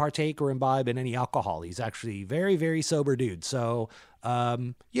doesn't even partake or imbibe in any alcohol. He's actually very, very sober dude. So,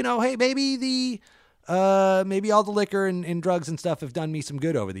 hey, maybe all the liquor and drugs and stuff have done me some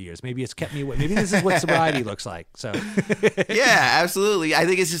good over the years. Maybe it's kept me away. Maybe this is what sobriety looks like. So, yeah, absolutely. I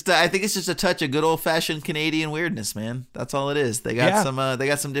think it's just a touch of good old fashioned Canadian weirdness, man. That's all it is. They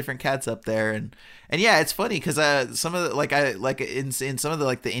got some different cats up there, and yeah, it's funny because some of the in some of the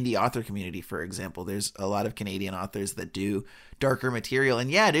the indie author community, for example, there's a lot of Canadian authors that do darker material, and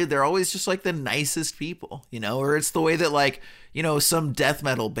yeah, dude, they're always just like the nicest people, or it's the way that some death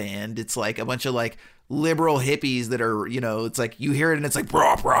metal band, it's like a bunch of liberal hippies that are, it's like you hear it and it's like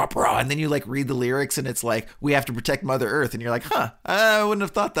brah brah brah, and then you read the lyrics and it's like, we have to protect Mother Earth, and you're like, I wouldn't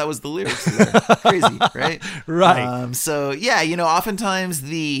have thought that was the lyrics there. Crazy, right? Right. So yeah, oftentimes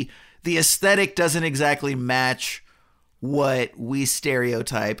the aesthetic doesn't exactly match what we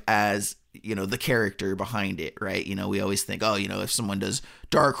stereotype as the character behind it, right? We always think, if someone does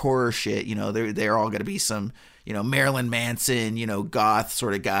dark horror shit, they're all going to be some, Marilyn Manson, goth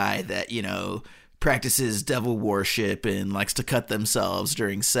sort of guy that, practices devil worship and likes to cut themselves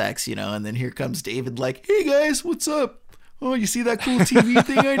during sex, and then here comes David hey guys, what's up? Oh, you see that cool TV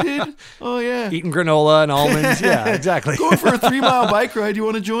thing I did? Oh yeah. Eating granola and almonds. Yeah, exactly. Going for a 3-mile bike ride. You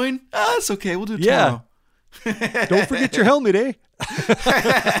want to join? It's okay. We'll do it tomorrow. Don't forget your helmet, eh?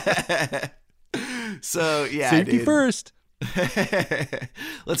 So yeah, safety dude. first.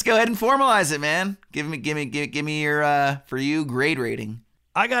 Let's go ahead and formalize it, man. Give me your for you grade rating.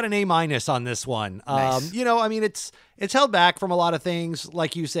 I got an A- on this one. Nice. It's held back from a lot of things.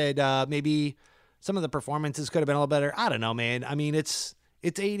 Like you said, maybe some of the performances could have been a little better. I don't know, man. I mean, it's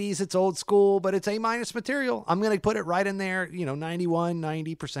 80s, it's old school, but it's A- material. I'm going to put it right in there, 91,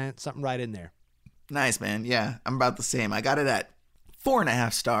 90%, something right in there. Nice, man. Yeah, I'm about the same. I got it at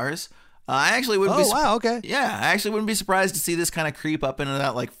 4.5 stars. I actually wouldn't be. Wow, okay. Yeah, I actually wouldn't be surprised to see this kind of creep up into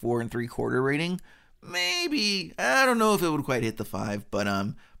that like 4 3/4 rating. Maybe, I don't know if it would quite hit the 5, but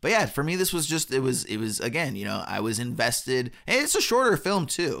yeah, for me this was just it was again, I was invested, and it's a shorter film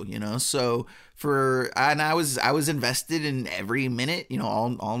too, so I was invested in every minute,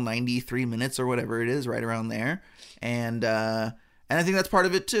 all 93 minutes or whatever it is, right around there, and I think that's part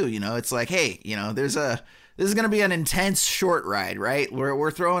of it too, it's like, hey, this is going to be an intense short ride, right?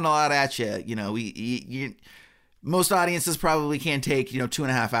 We're throwing a lot at you, most audiences probably can't take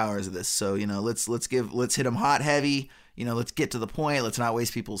 2.5 hours of this, so let's hit them hot, heavy. Let's get to the point. Let's not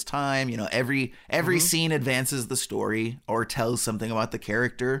waste people's time. Every scene advances the story or tells something about the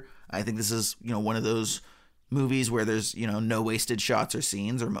character. I think this is one of those movies where there's no wasted shots or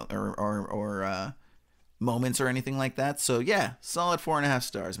scenes or moments or anything like that. So yeah, solid 4.5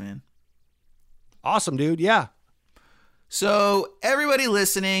 stars, man. Awesome, dude. Yeah. So everybody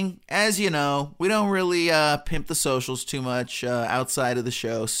listening, as you know, we don't really pimp the socials too much outside of the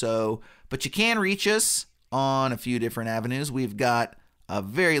show. But you can reach us on a few different avenues. We've got a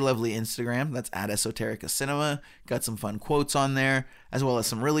very lovely Instagram. That's at Esoterica Cinema. Got some fun quotes on there, as well as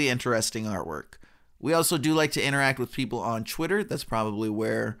some really interesting artwork. We also do like to interact with people on Twitter. That's probably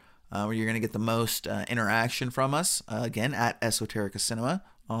where you're going to get the most interaction from us. Again, at Esoterica Cinema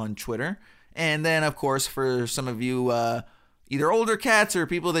on Twitter. And then, of course, for some of you either older cats or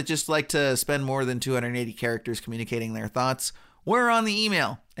people that just like to spend more than 280 characters communicating their thoughts, we're on the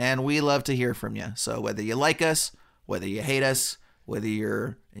email, and we love to hear from you. So whether you like us, whether you hate us, whether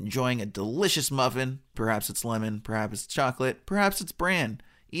you're enjoying a delicious muffin, perhaps it's lemon, perhaps it's chocolate, perhaps it's bran.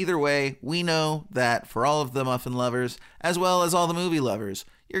 Either way, we know that for all of the muffin lovers, as well as all the movie lovers,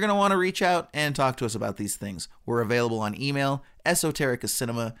 you're going to want to reach out and talk to us about these things. We're available on email,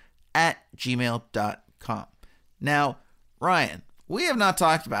 esotericacinema@gmail.com. Now, Ryan, we have not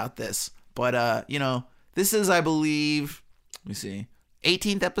talked about this, but, this is, I believe, let me see,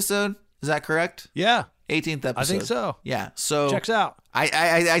 18th episode? Is that correct? Yeah. 18th episode. I think so. Yeah. So checks out.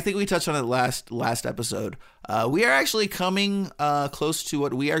 I think we touched on it last episode. We are actually coming close to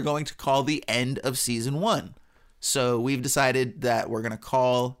what we are going to call the end of season 1. So we've decided that we're going to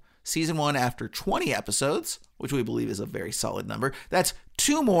call season 1 after 20 episodes, which we believe is a very solid number. That's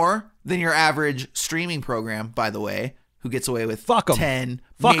 2 more than your average streaming program, by the way, who gets away with 10,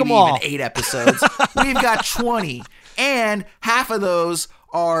 maybe even 8 episodes. We've got 20, and half of those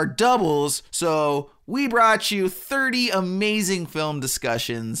are doubles. So we brought you 30 amazing film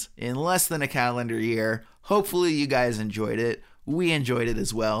discussions in less than a calendar year. Hopefully you guys enjoyed it. We enjoyed it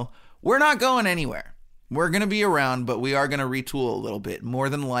as well. We're not going anywhere. We're going to be around, but we are going to retool a little bit. More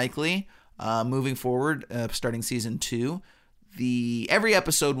than likely, moving forward, starting season 2, every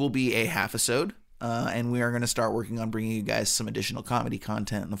episode will be a half-episode, and we are going to start working on bringing you guys some additional comedy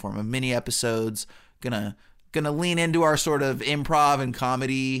content in the form of mini episodes. Gonna lean into our sort of improv and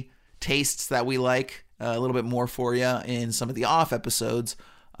comedy tastes that we like a little bit more for you in some of the off episodes.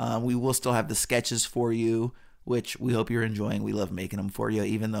 We will still have the sketches for you, which we hope you're enjoying. We love making them for you,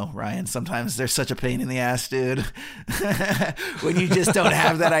 even though, Ryan, sometimes they're such a pain in the ass, dude. When you just don't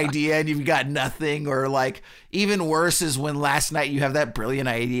have that idea and you've got nothing, or like even worse is when last night you have that brilliant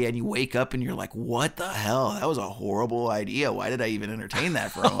idea and you wake up and you're like, what the hell? That was a horrible idea. Why did I even entertain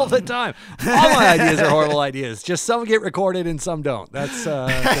that for a all the time? All my ideas are horrible ideas. Just some get recorded and some don't. That's the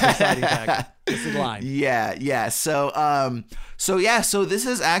deciding factor. That's the line. Yeah. So this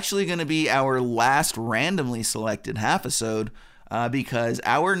is actually going to be our last randomly selected half-episode, because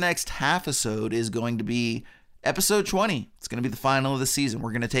our next half-episode is going to be episode 20. It's going to be the final of the season.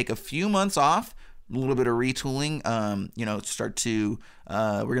 We're going to take a few months off, a little bit of retooling, we're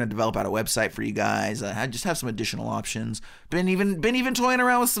going to develop out a website for you guys, just have some additional options. Been even toying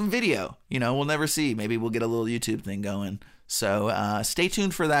around with some video, we'll never see. Maybe we'll get a little YouTube thing going. So stay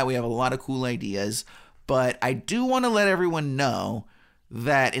tuned for that. We have a lot of cool ideas, but I do want to let everyone know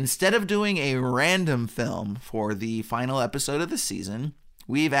that instead of doing a random film for the final episode of the season,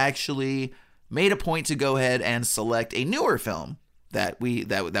 we've actually made a point to go ahead and select a newer film that we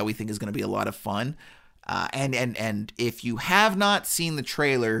think is going to be a lot of fun. And if you have not seen the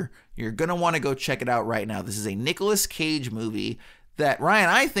trailer, you're going to want to go check it out right now. This is a Nicolas Cage movie that, Ryan,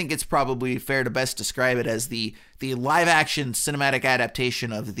 I think it's probably fair to best describe it as the live-action cinematic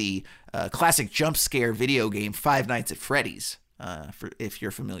adaptation of the classic jump scare video game Five Nights at Freddy's, if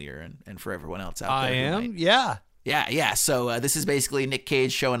you're familiar, and for everyone else out there. I am, yeah. Yeah. So this is basically Nick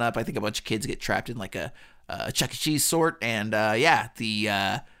Cage showing up. I think a bunch of kids get trapped in like a Chuck E. Cheese sort, and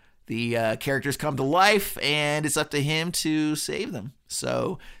the characters come to life, and it's up to him to save them.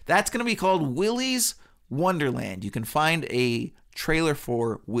 So that's going to be called Willy's Wonderland. You can find a trailer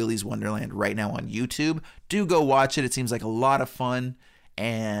for Willy's Wonderland right now on YouTube. Do go watch it. It seems like a lot of fun.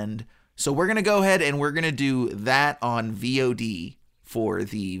 And so we're going to go ahead and we're going to do that on VOD for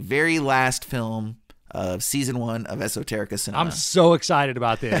the very last film of season 1 of Esoterica Cinema. I'm so excited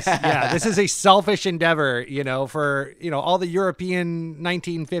about this. Yeah, this is a selfish endeavor, for, all the European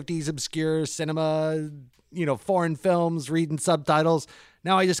 1950s obscure cinema, foreign films, reading subtitles.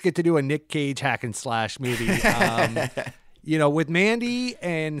 Now I just get to do a Nick Cage hack and slash movie. With Mandy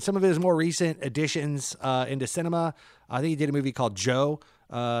and some of his more recent additions into cinema, I think he did a movie called Joe.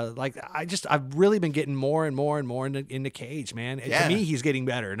 I've really been getting more and more and more into Cage, man. And to me, he's getting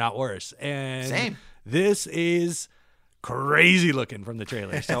better, not worse. And same. This is crazy looking from the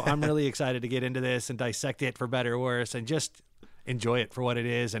trailer. So I'm really excited to get into this and dissect it for better or worse and just enjoy it for what it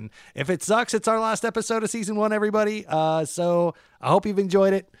is. And if it sucks, it's our last episode of season 1, everybody. So I hope you've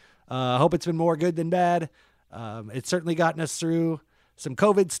enjoyed it. I hope it's been more good than bad. It's certainly gotten us through some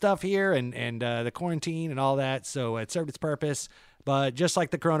COVID stuff here and the quarantine and all that. So it served its purpose. But just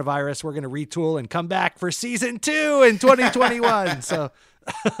like the coronavirus, we're going to retool and come back for season 2 in 2021. So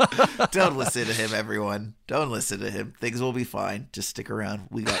don't listen to him, everyone. Don't listen to him. Things will be fine. Just stick around.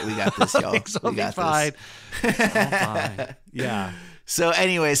 We got this, y'all. Things will be fine. Fine. Yeah. So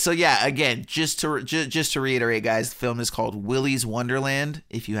anyway, again, just to reiterate, guys, the film is called Willy's Wonderland.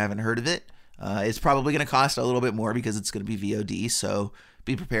 If you haven't heard of it, it's probably going to cost a little bit more because it's going to be VOD. So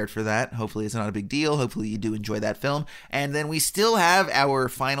be prepared for that. Hopefully it's not a big deal. Hopefully you do enjoy that film. And then we still have our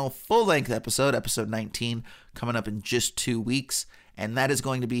final full-length episode 19, coming up in just 2 weeks. And that is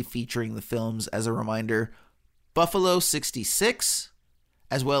going to be featuring the films, as a reminder, Buffalo 66,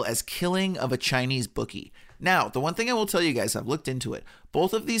 as well as Killing of a Chinese Bookie. Now, the one thing I will tell you guys, I've looked into it.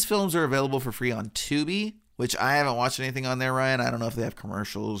 Both of these films are available for free on Tubi, which I haven't watched anything on there, Ryan. I don't know if they have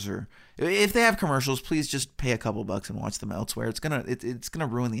commercials, or if they have commercials, please just pay a couple bucks and watch them elsewhere. It's gonna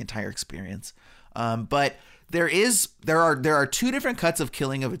ruin the entire experience. But there are 2 different cuts of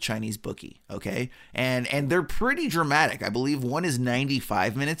Killing of a Chinese Bookie, okay? And they're pretty dramatic. I believe one is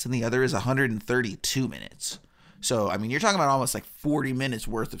 95 minutes and the other is 132 minutes. So, I mean, you're talking about almost like 40 minutes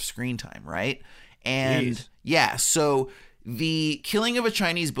worth of screen time, right? And Jeez. Yeah, so the Killing of a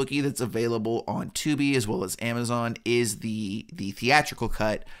Chinese Bookie that's available on Tubi as well as Amazon is the theatrical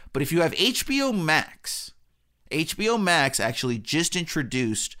cut. But if you have HBO Max actually just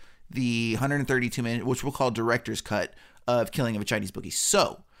introduced the 132-minute, which we'll call director's cut, of Killing of a Chinese Bookie.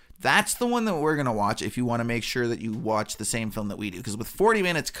 So that's the one that we're going to watch if you want to make sure that you watch the same film that we do. Because with 40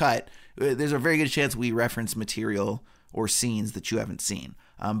 minutes cut, there's a very good chance we reference material or scenes that you haven't seen.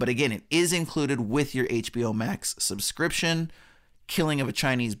 But again, it is included with your HBO Max subscription, Killing of a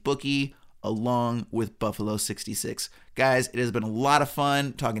Chinese Bookie, along with Buffalo 66. Guys, it has been a lot of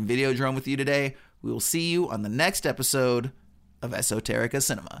fun talking Videodrome with you today. We will see you on the next episode of Esoterica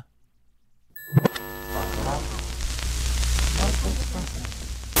Cinema.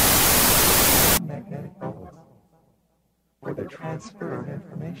 Magnetic bubbles for the transfer of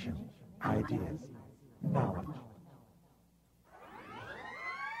information, ideas, knowledge.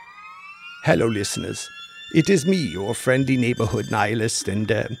 Hello, listeners. It is me, your friendly neighborhood nihilist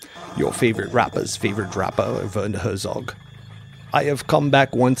and your favorite rapper's favorite rapper, Werner Herzog. I have come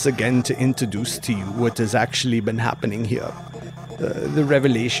back once again to introduce to you what has actually been happening here. The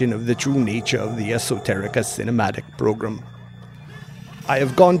revelation of the true nature of the Esoterica cinematic program. I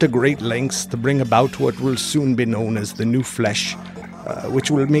have gone to great lengths to bring about what will soon be known as the New Flesh,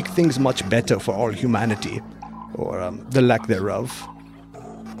 which will make things much better for all humanity, or the lack thereof.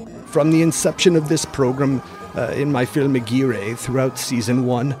 From the inception of this program in my film Aguirre throughout Season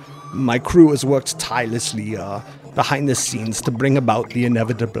 1, my crew has worked tirelessly behind the scenes to bring about the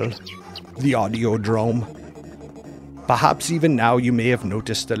inevitable, the Audiodrome. Perhaps even now you may have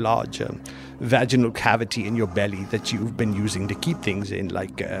noticed a large vaginal cavity in your belly that you've been using to keep things in,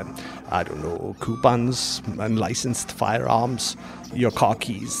 like, coupons, unlicensed firearms, your car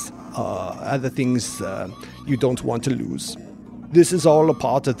keys, other things you don't want to lose. This is all a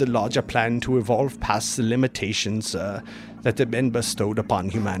part of the larger plan to evolve past the limitations that have been bestowed upon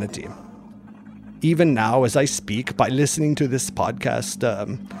humanity. Even now, as I speak, by listening to this podcast,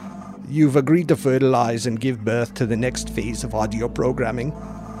 you've agreed to fertilize and give birth to the next phase of audio programming.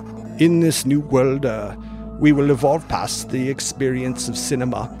 In this new world, we will evolve past the experience of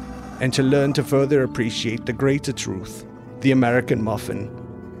cinema and to learn to further appreciate the greater truth, the American muffin.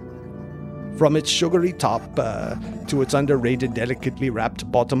 From its sugary top to its underrated, delicately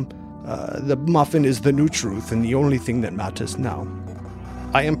wrapped bottom, the muffin is the new truth and the only thing that matters now.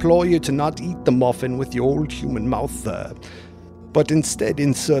 I implore you to not eat the muffin with your old human mouth, but instead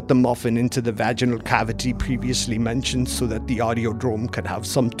insert the muffin into the vaginal cavity previously mentioned so that the Audiodrome can have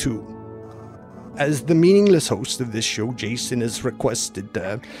some too. As the meaningless host of this show, Jason has requested,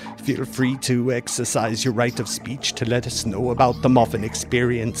 feel free to exercise your right of speech to let us know about the muffin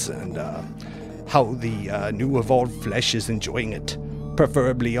experience and how the new evolved flesh is enjoying it,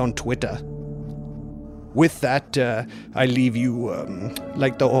 preferably on Twitter. With that, I leave you,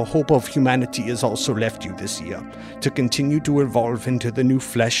 like the hope of humanity has also left you this year, to continue to evolve into the new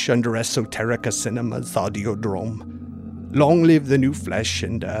flesh under Esoterica Cinema's Audiodrome. Long live the new flesh,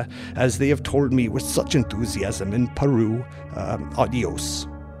 and as they have told me with such enthusiasm in Peru, adios.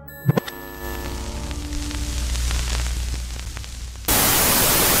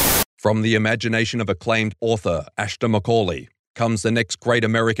 From the imagination of acclaimed author Ashton Macaulay comes the next great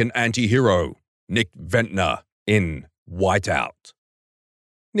American anti-hero, Nick Ventnor, in Whiteout.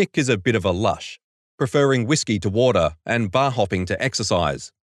 Nick is a bit of a lush, preferring whiskey to water and bar hopping to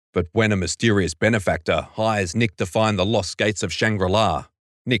exercise. But when a mysterious benefactor hires Nick to find the lost gates of Shangri-La,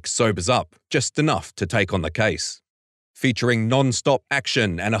 Nick sobers up just enough to take on the case. Featuring non-stop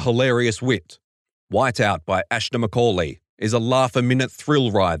action and a hilarious wit, Whiteout by Ashton Macaulay is a laugh-a-minute thrill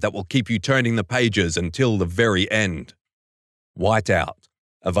ride that will keep you turning the pages until the very end. Whiteout,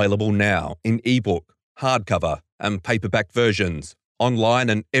 available now in ebook, hardcover and paperback versions, online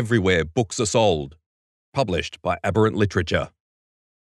and everywhere books are sold. Published by Aberrant Literature.